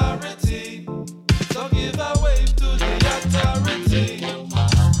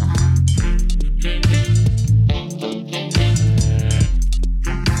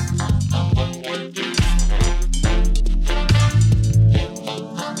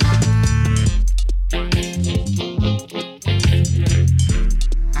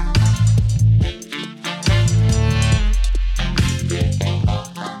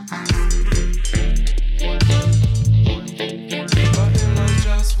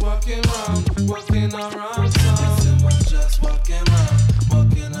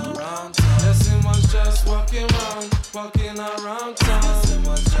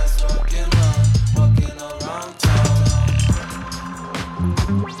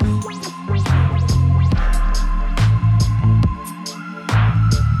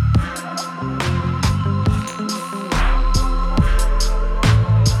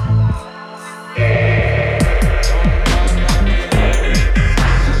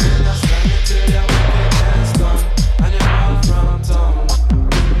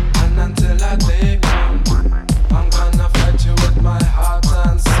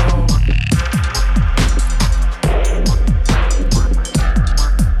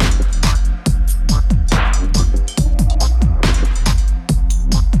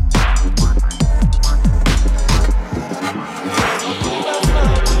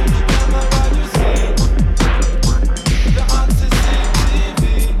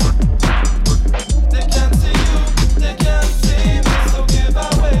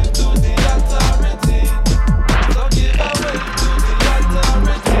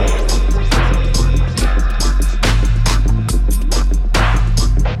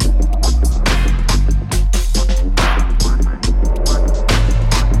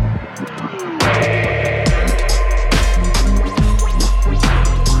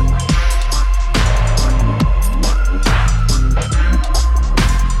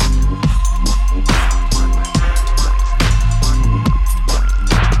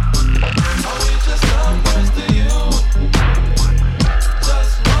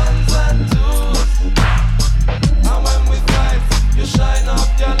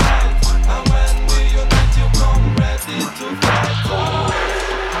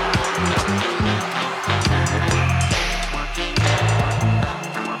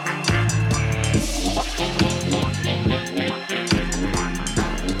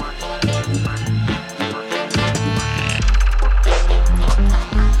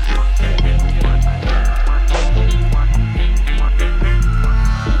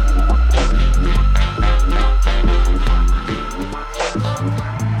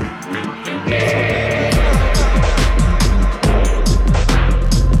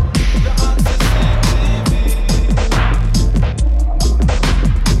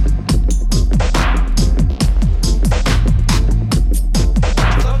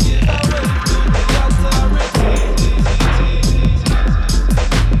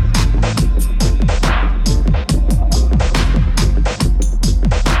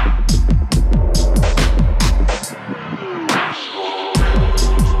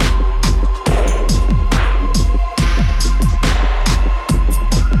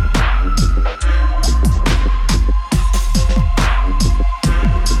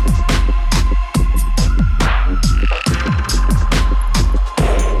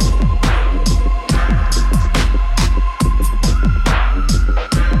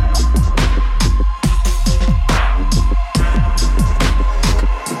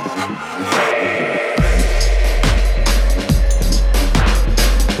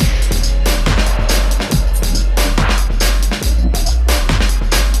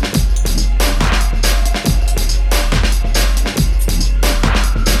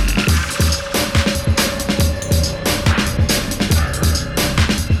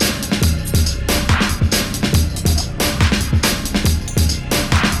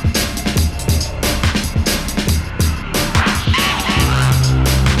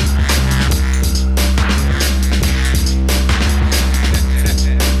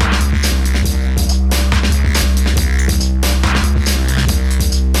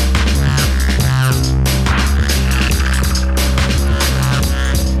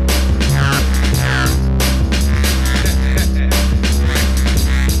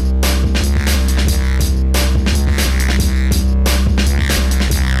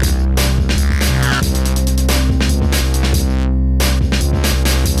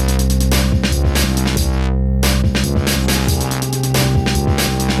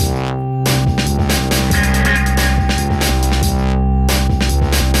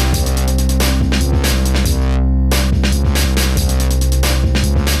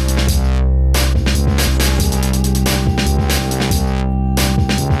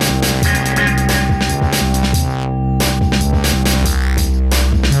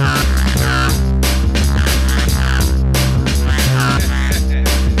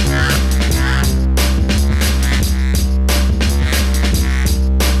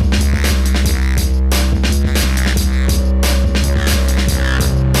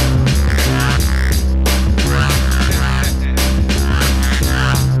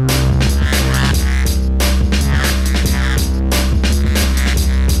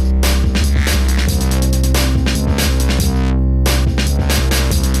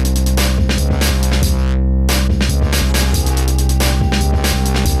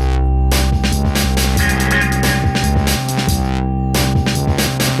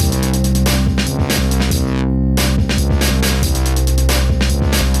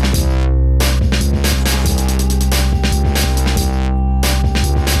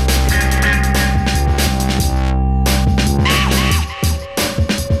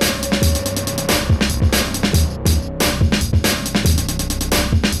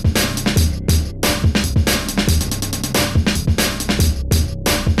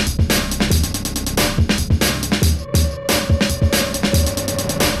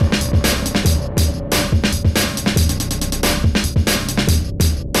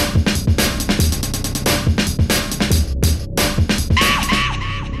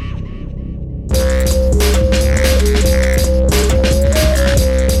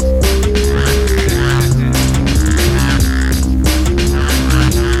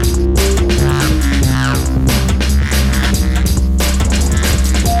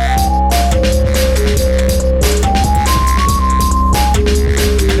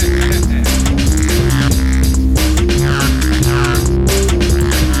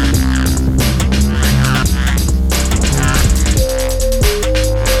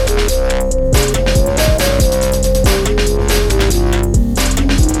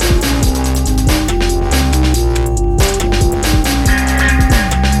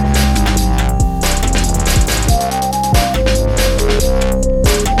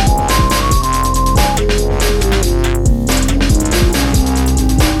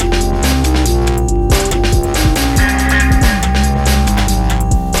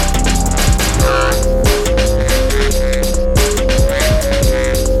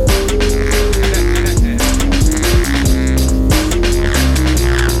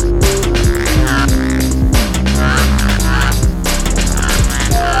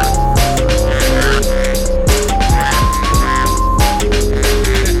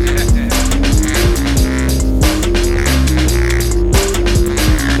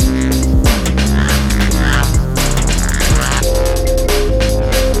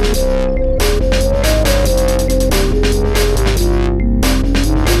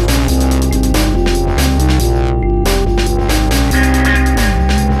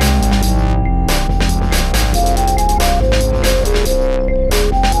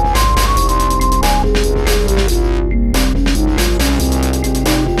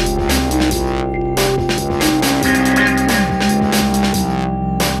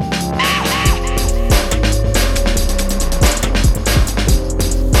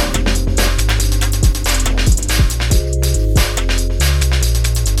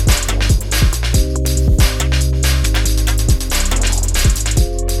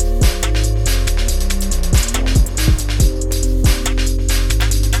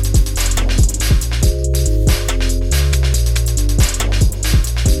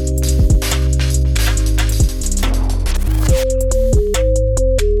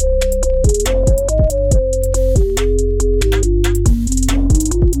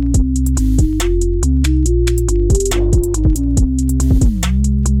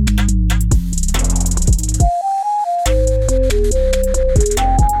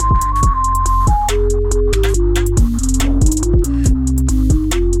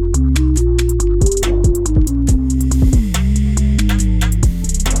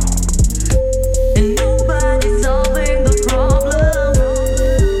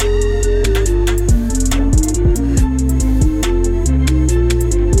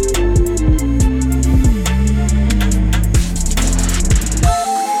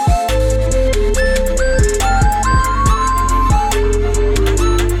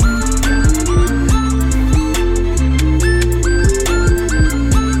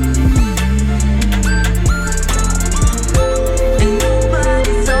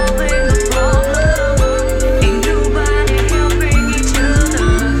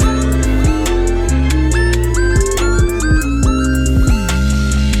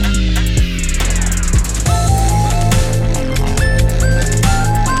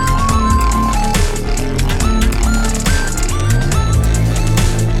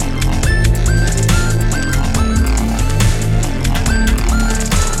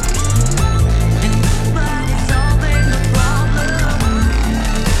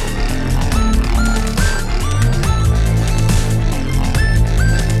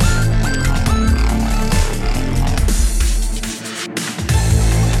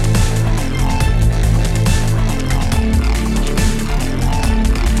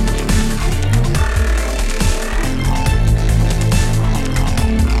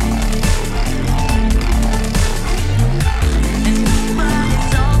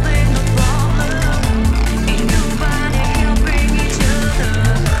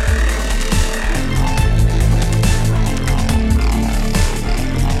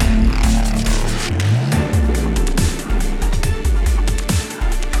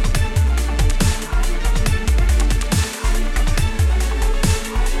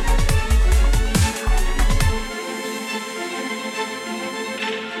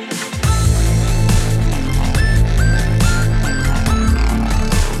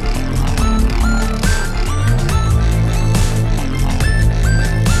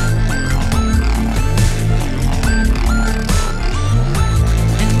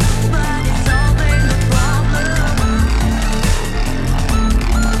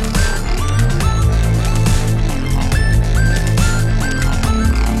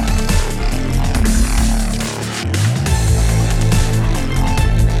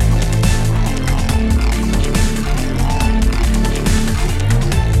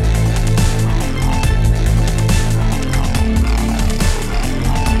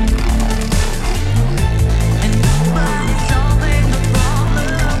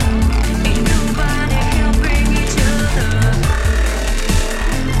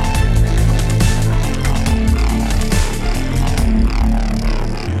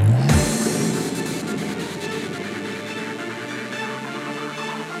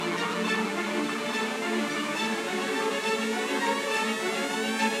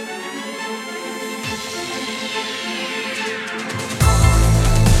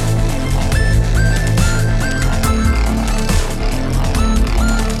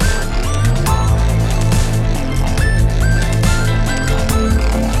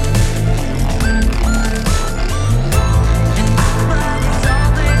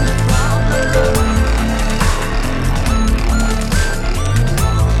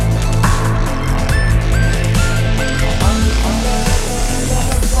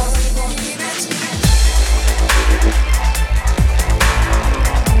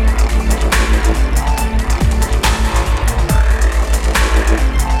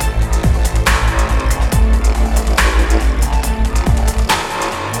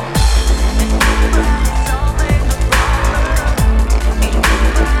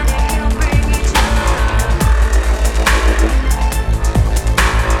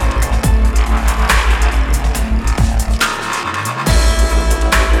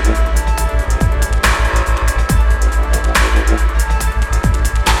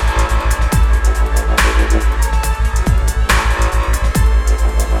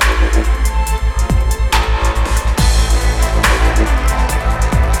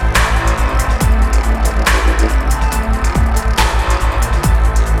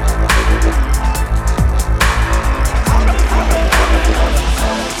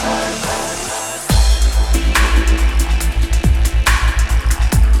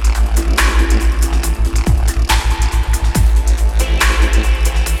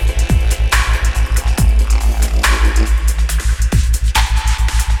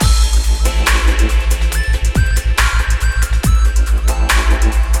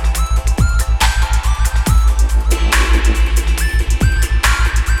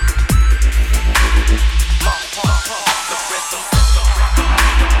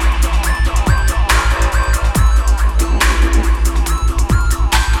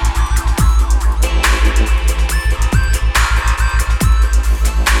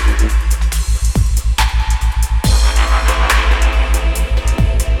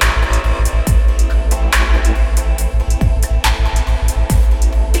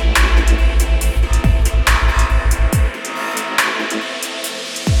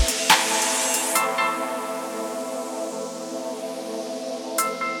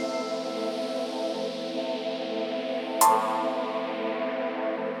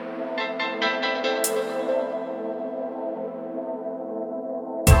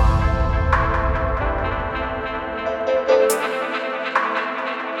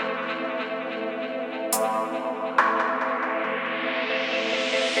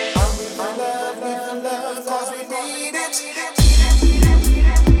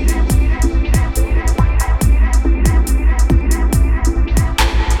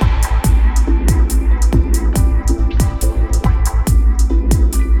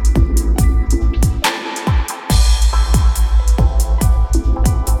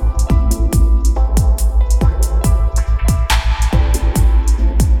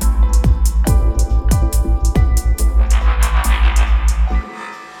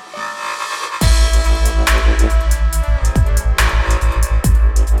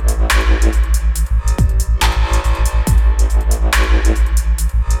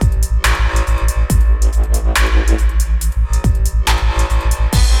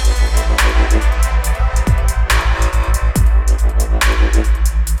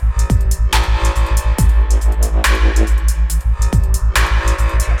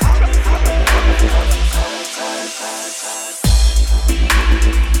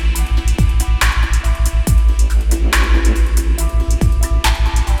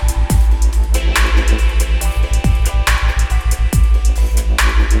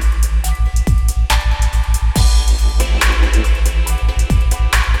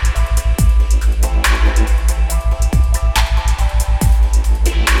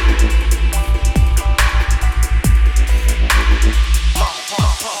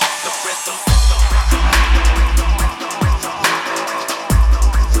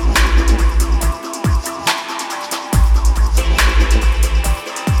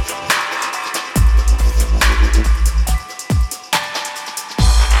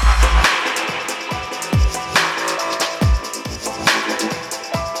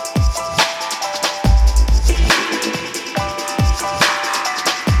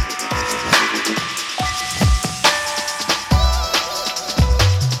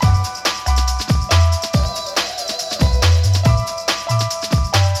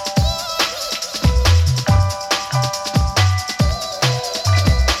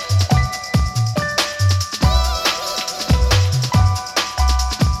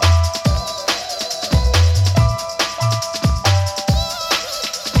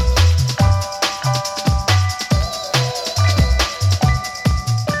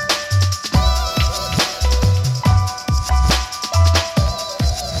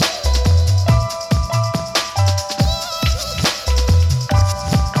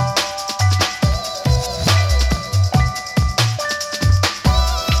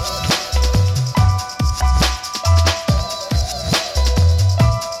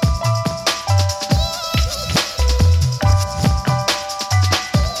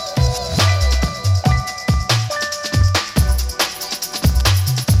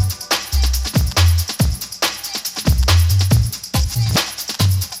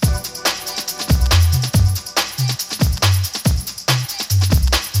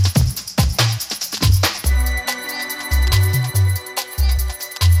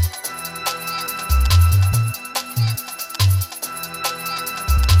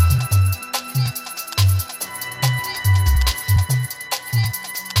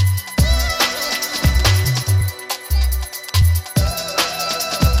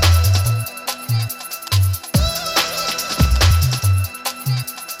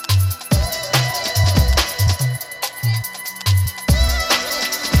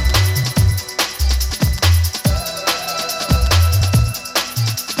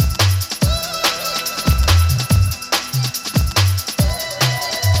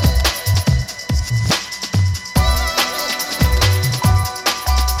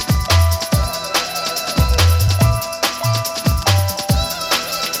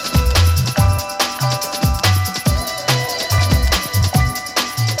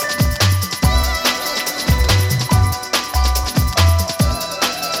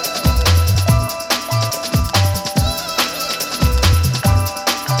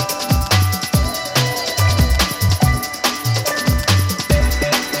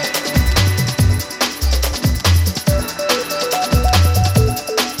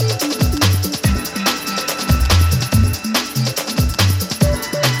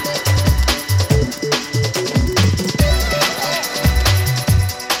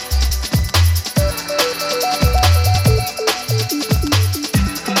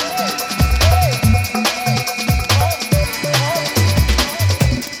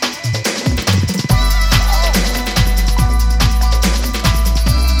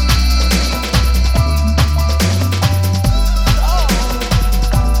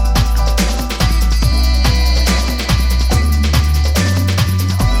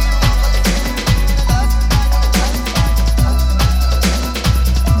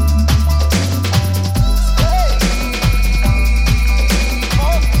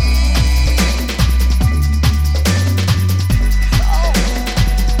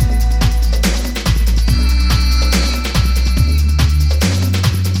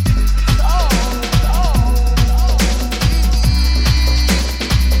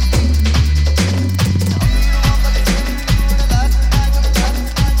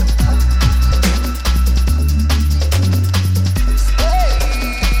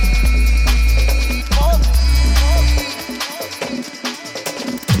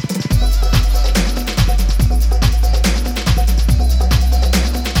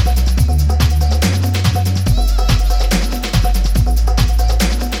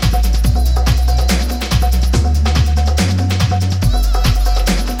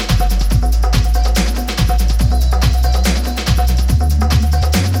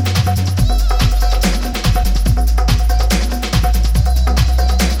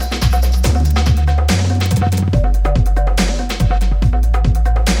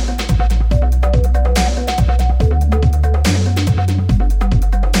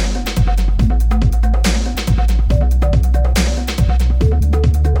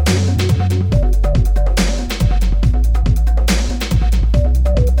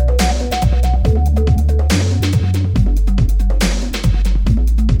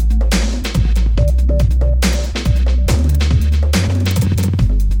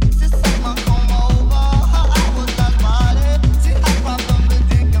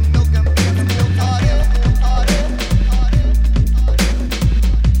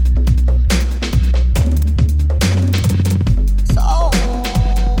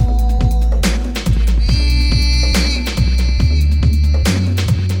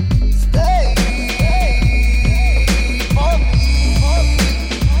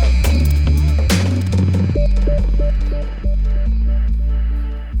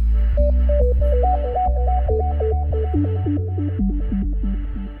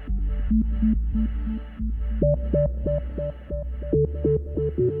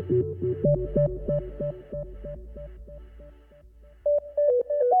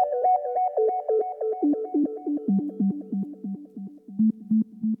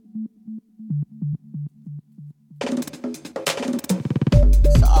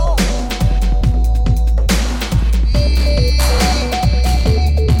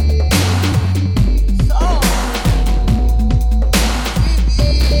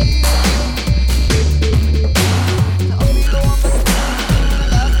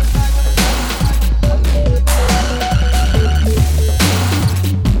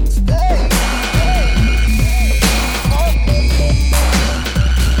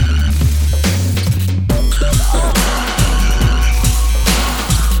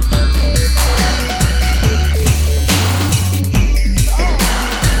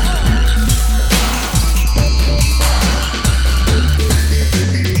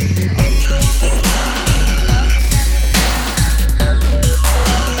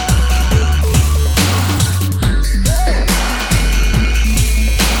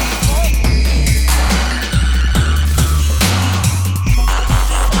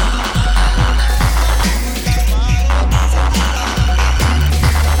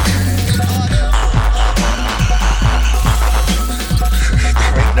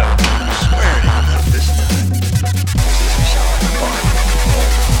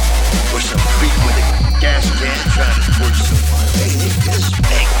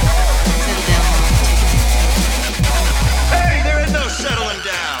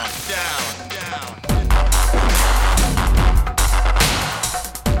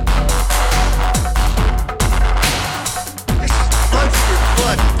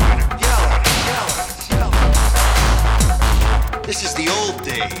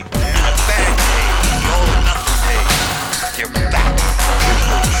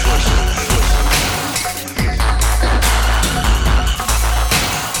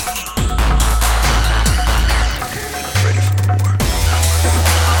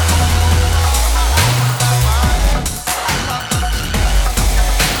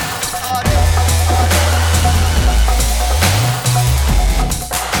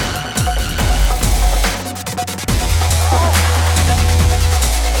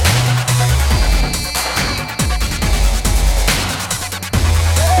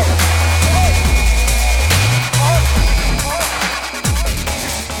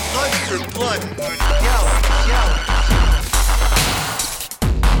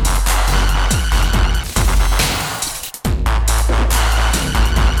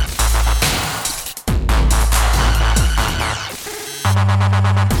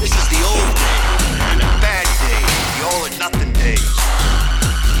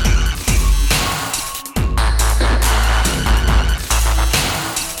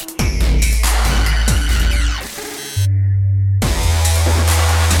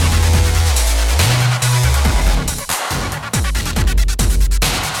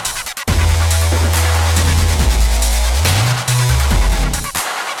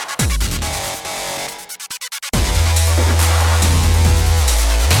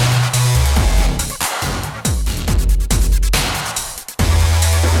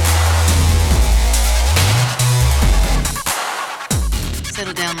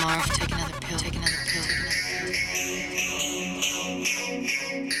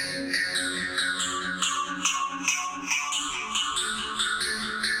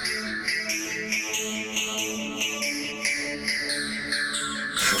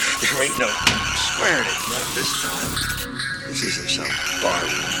There ain't no squaring it, not this time. This isn't some bar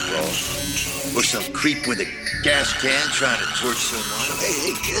brawl or some creep with a gas can trying to torch someone.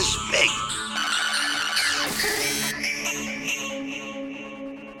 Hey, kiss me.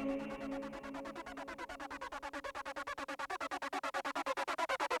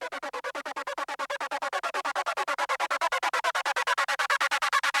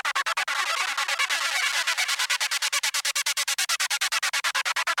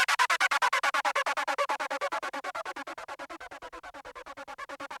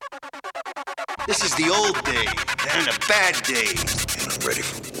 This is the old day and a bad day, and I'm ready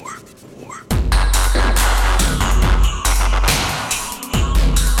for war.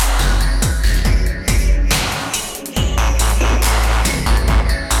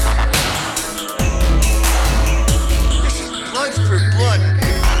 This is blood for blood.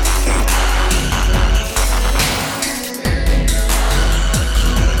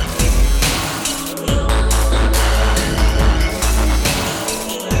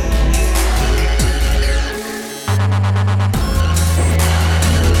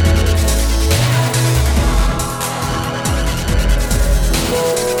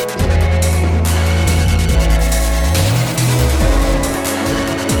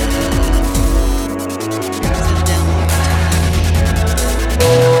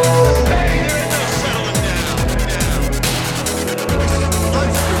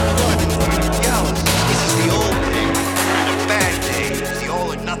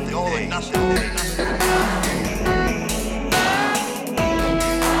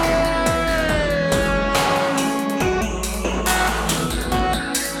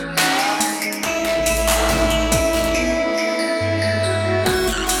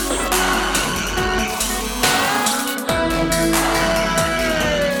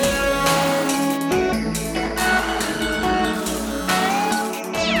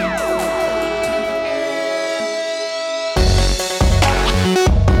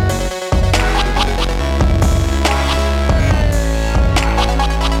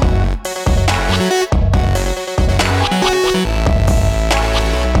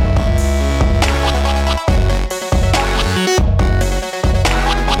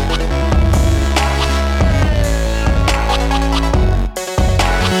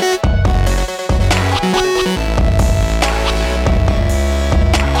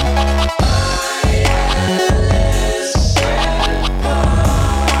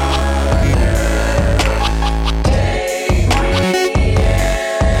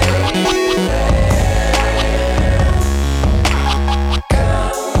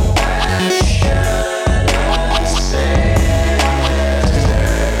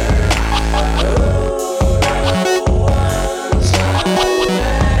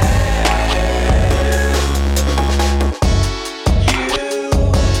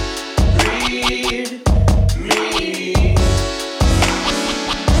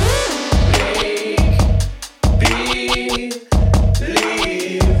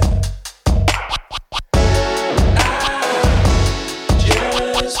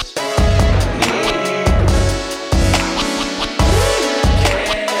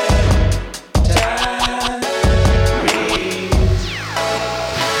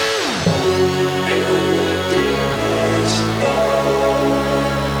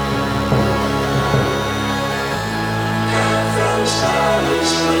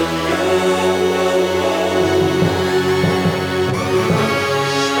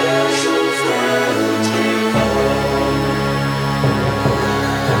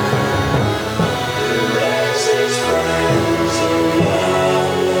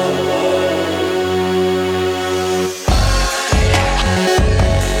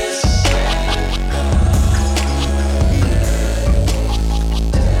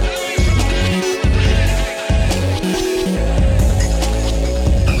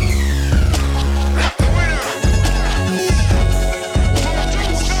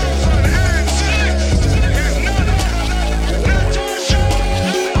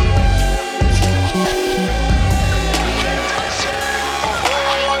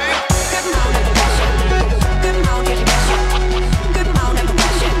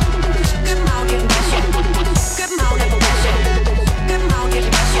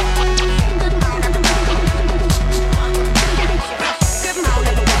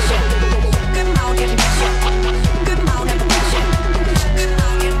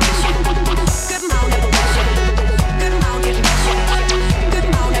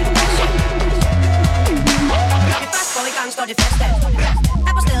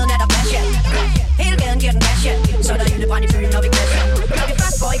 brand i byen, når vi crasher. Når vi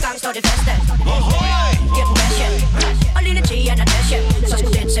først går i gang, står det fast at giver den gas, ja. Og lille T er Natasha, så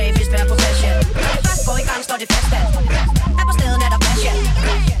skulle den sag vist være på plads, ja. Når vi først går i gang, står det fast at er på stedet, er der plads, ja.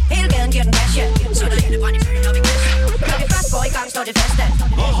 Hele gaden giver den gas, ja. Så er der lille brand i byen, når vi crasher. Når vi først går i gang, står det fast at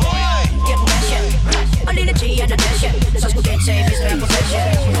giver den gas, ja. Og lille T er Natasha, så skulle den sag vist være på plads, ja.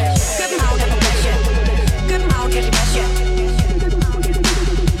 København er på plads, ja. København giver den gas, ja.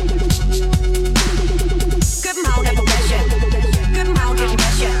 København er på plads, ja. København giver den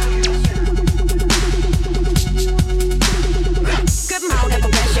gas, ja. København er på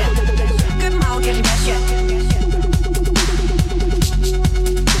plads, ja. København giver den gas, ja.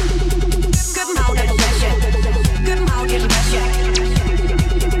 København er på plads, ja. København giver den gas, ja.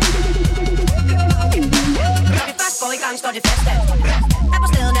 Når vi først går i gang, står det fast at er på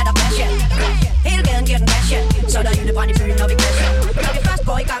stedet, er der plads, ja. Hele gaden giver den gas, ja. Så er der ildebrand i byen, når vi crasher. Når vi først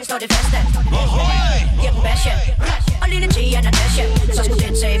går i gang, står det fast at giver den gas, ja. Og lille T er Natasha, så skulle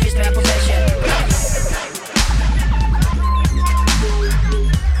den sag vist være på plads, ja.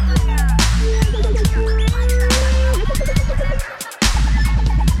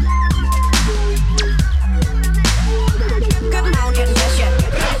 København giver den gas, ja. Når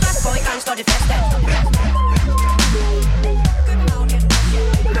vi først går i gang, står det fast at København giver den gas, ja.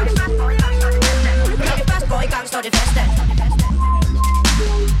 Når vi først går i gang, står det fast at når vi først går i gang, står det fast at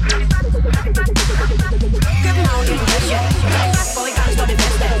København giver den gas, ja. Når vi først går i gang, står det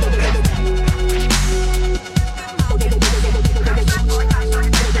fast at København giver den gas, ja. Når vi først går i gang, står det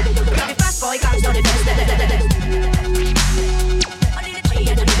fast at når vi først går i gang, står det fast at og lille T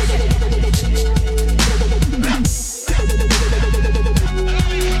er Natasha.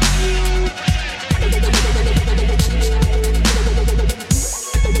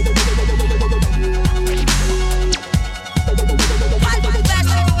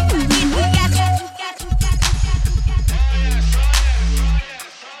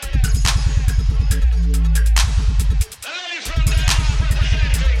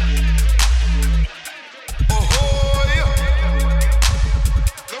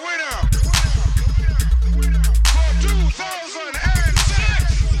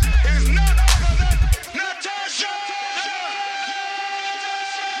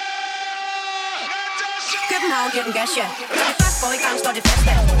 København giver den gas, ja. Når vi først går i gang, står det fast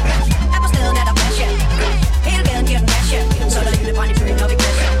at er på stedet, er der plads, ja. Hele gaden giver den gas, ja. Så er der ildebrand i byen, når vi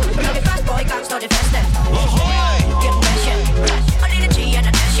crasher. Når vi først går i gang, står det fast at giver den gas, ja. Og lille T er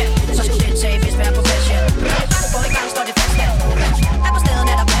Natasha, så skulle den sag vist være på plads, ja. Når vi først går i gang, står det fast at er på stedet,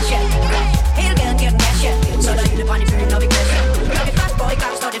 er der plads, ja. Hele gaden giver den gas, ja. Så er der ildebrand i byen, når vi crasher. Når vi først går i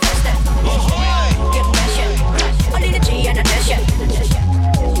gang, står det fast at giver den gas, ja. Og lille T er Natasha.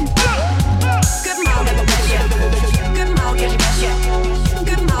 København er på plads, ja. København giver den gas, ja.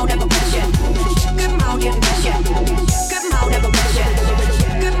 København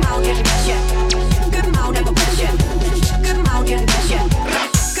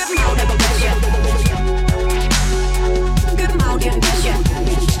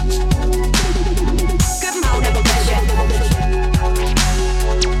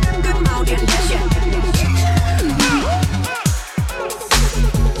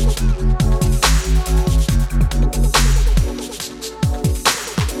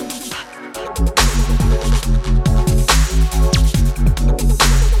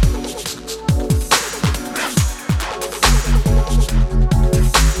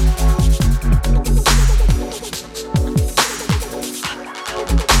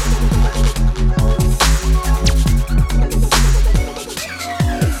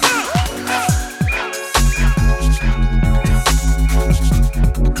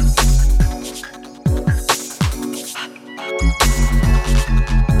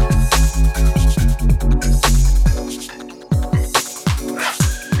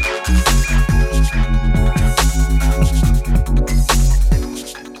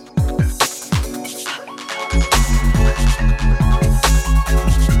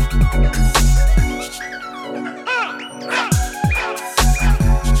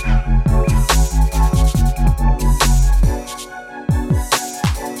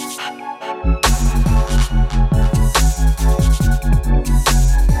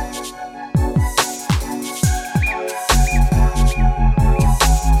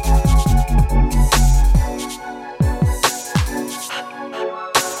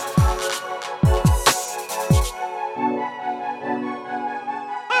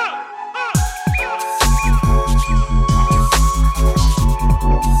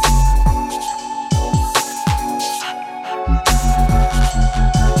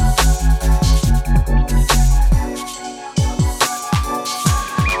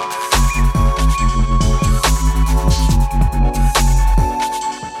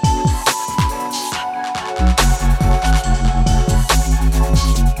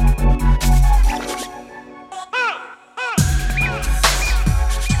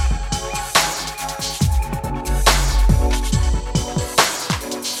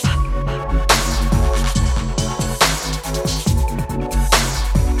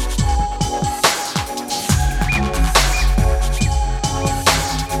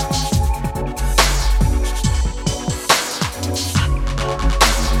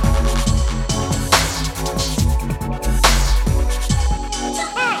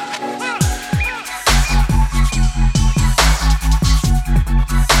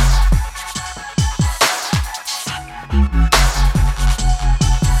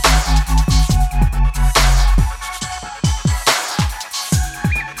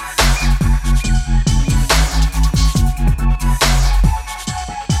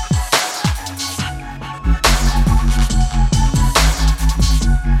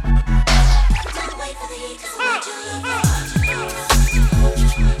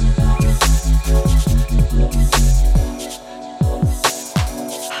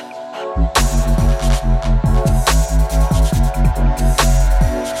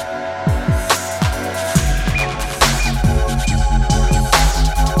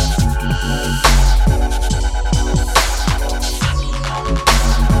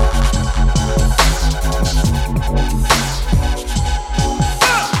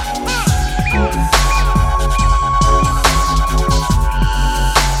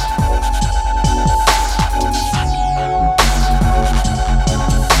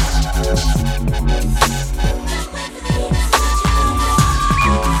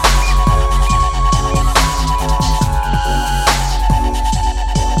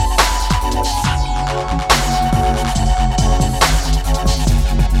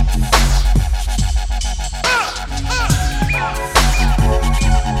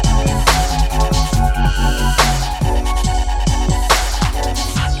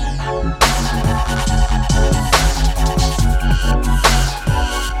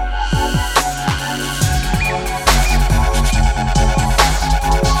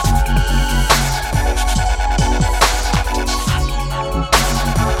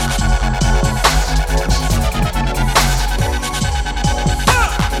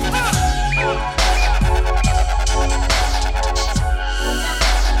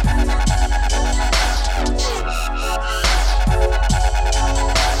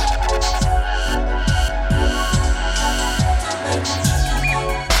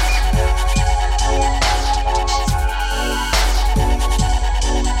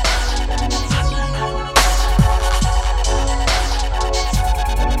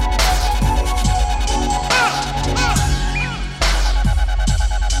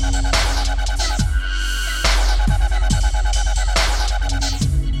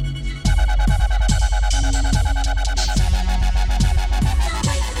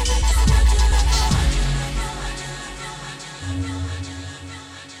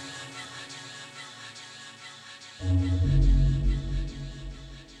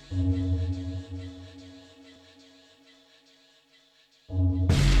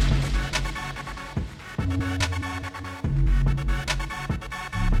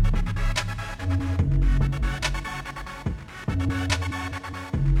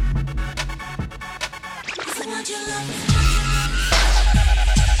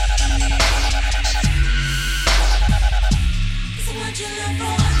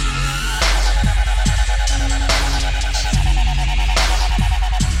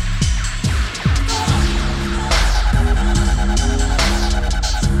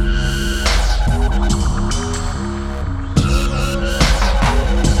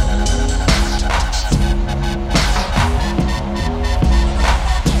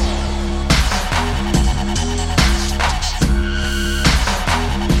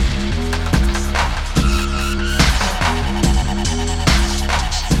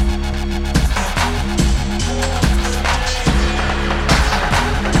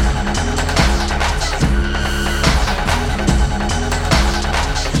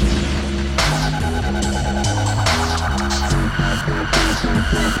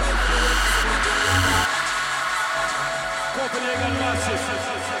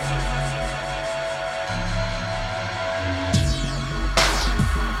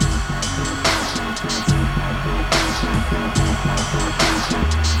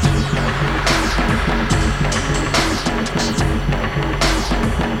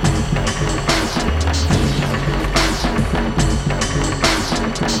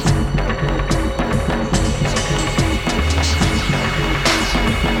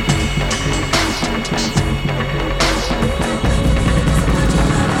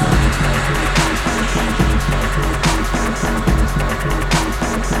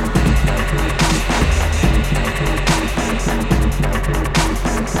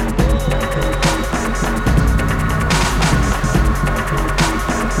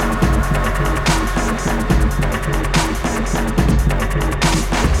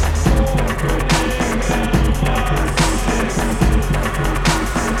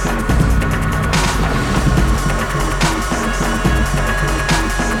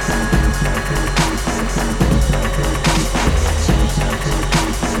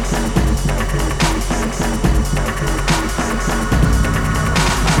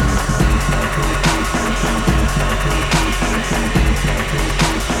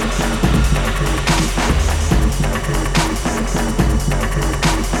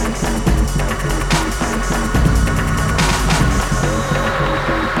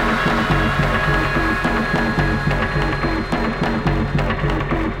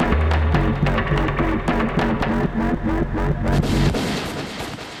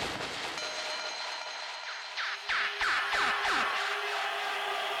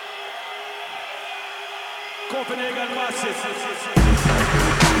Copenhagen Massive.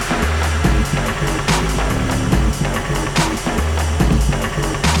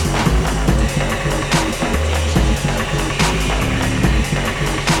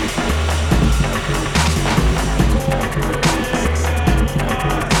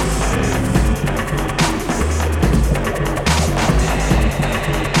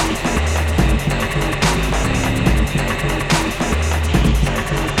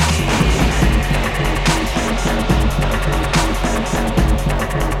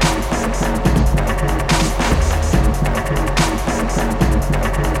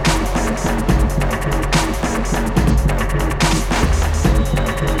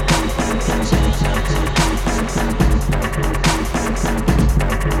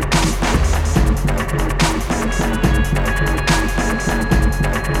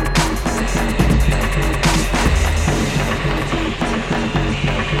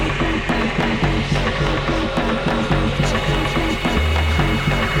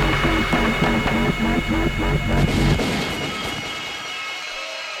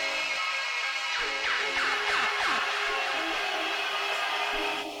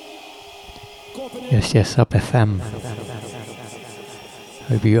 Yes, Up FM.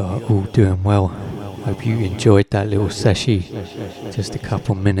 Hope you are all doing well. Hope you enjoyed that little session. Just a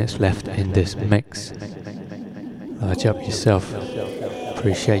couple minutes left in this mix. Large up yourself.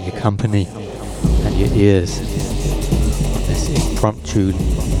 Appreciate your company and your ears on this impromptu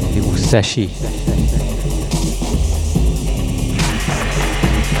little session.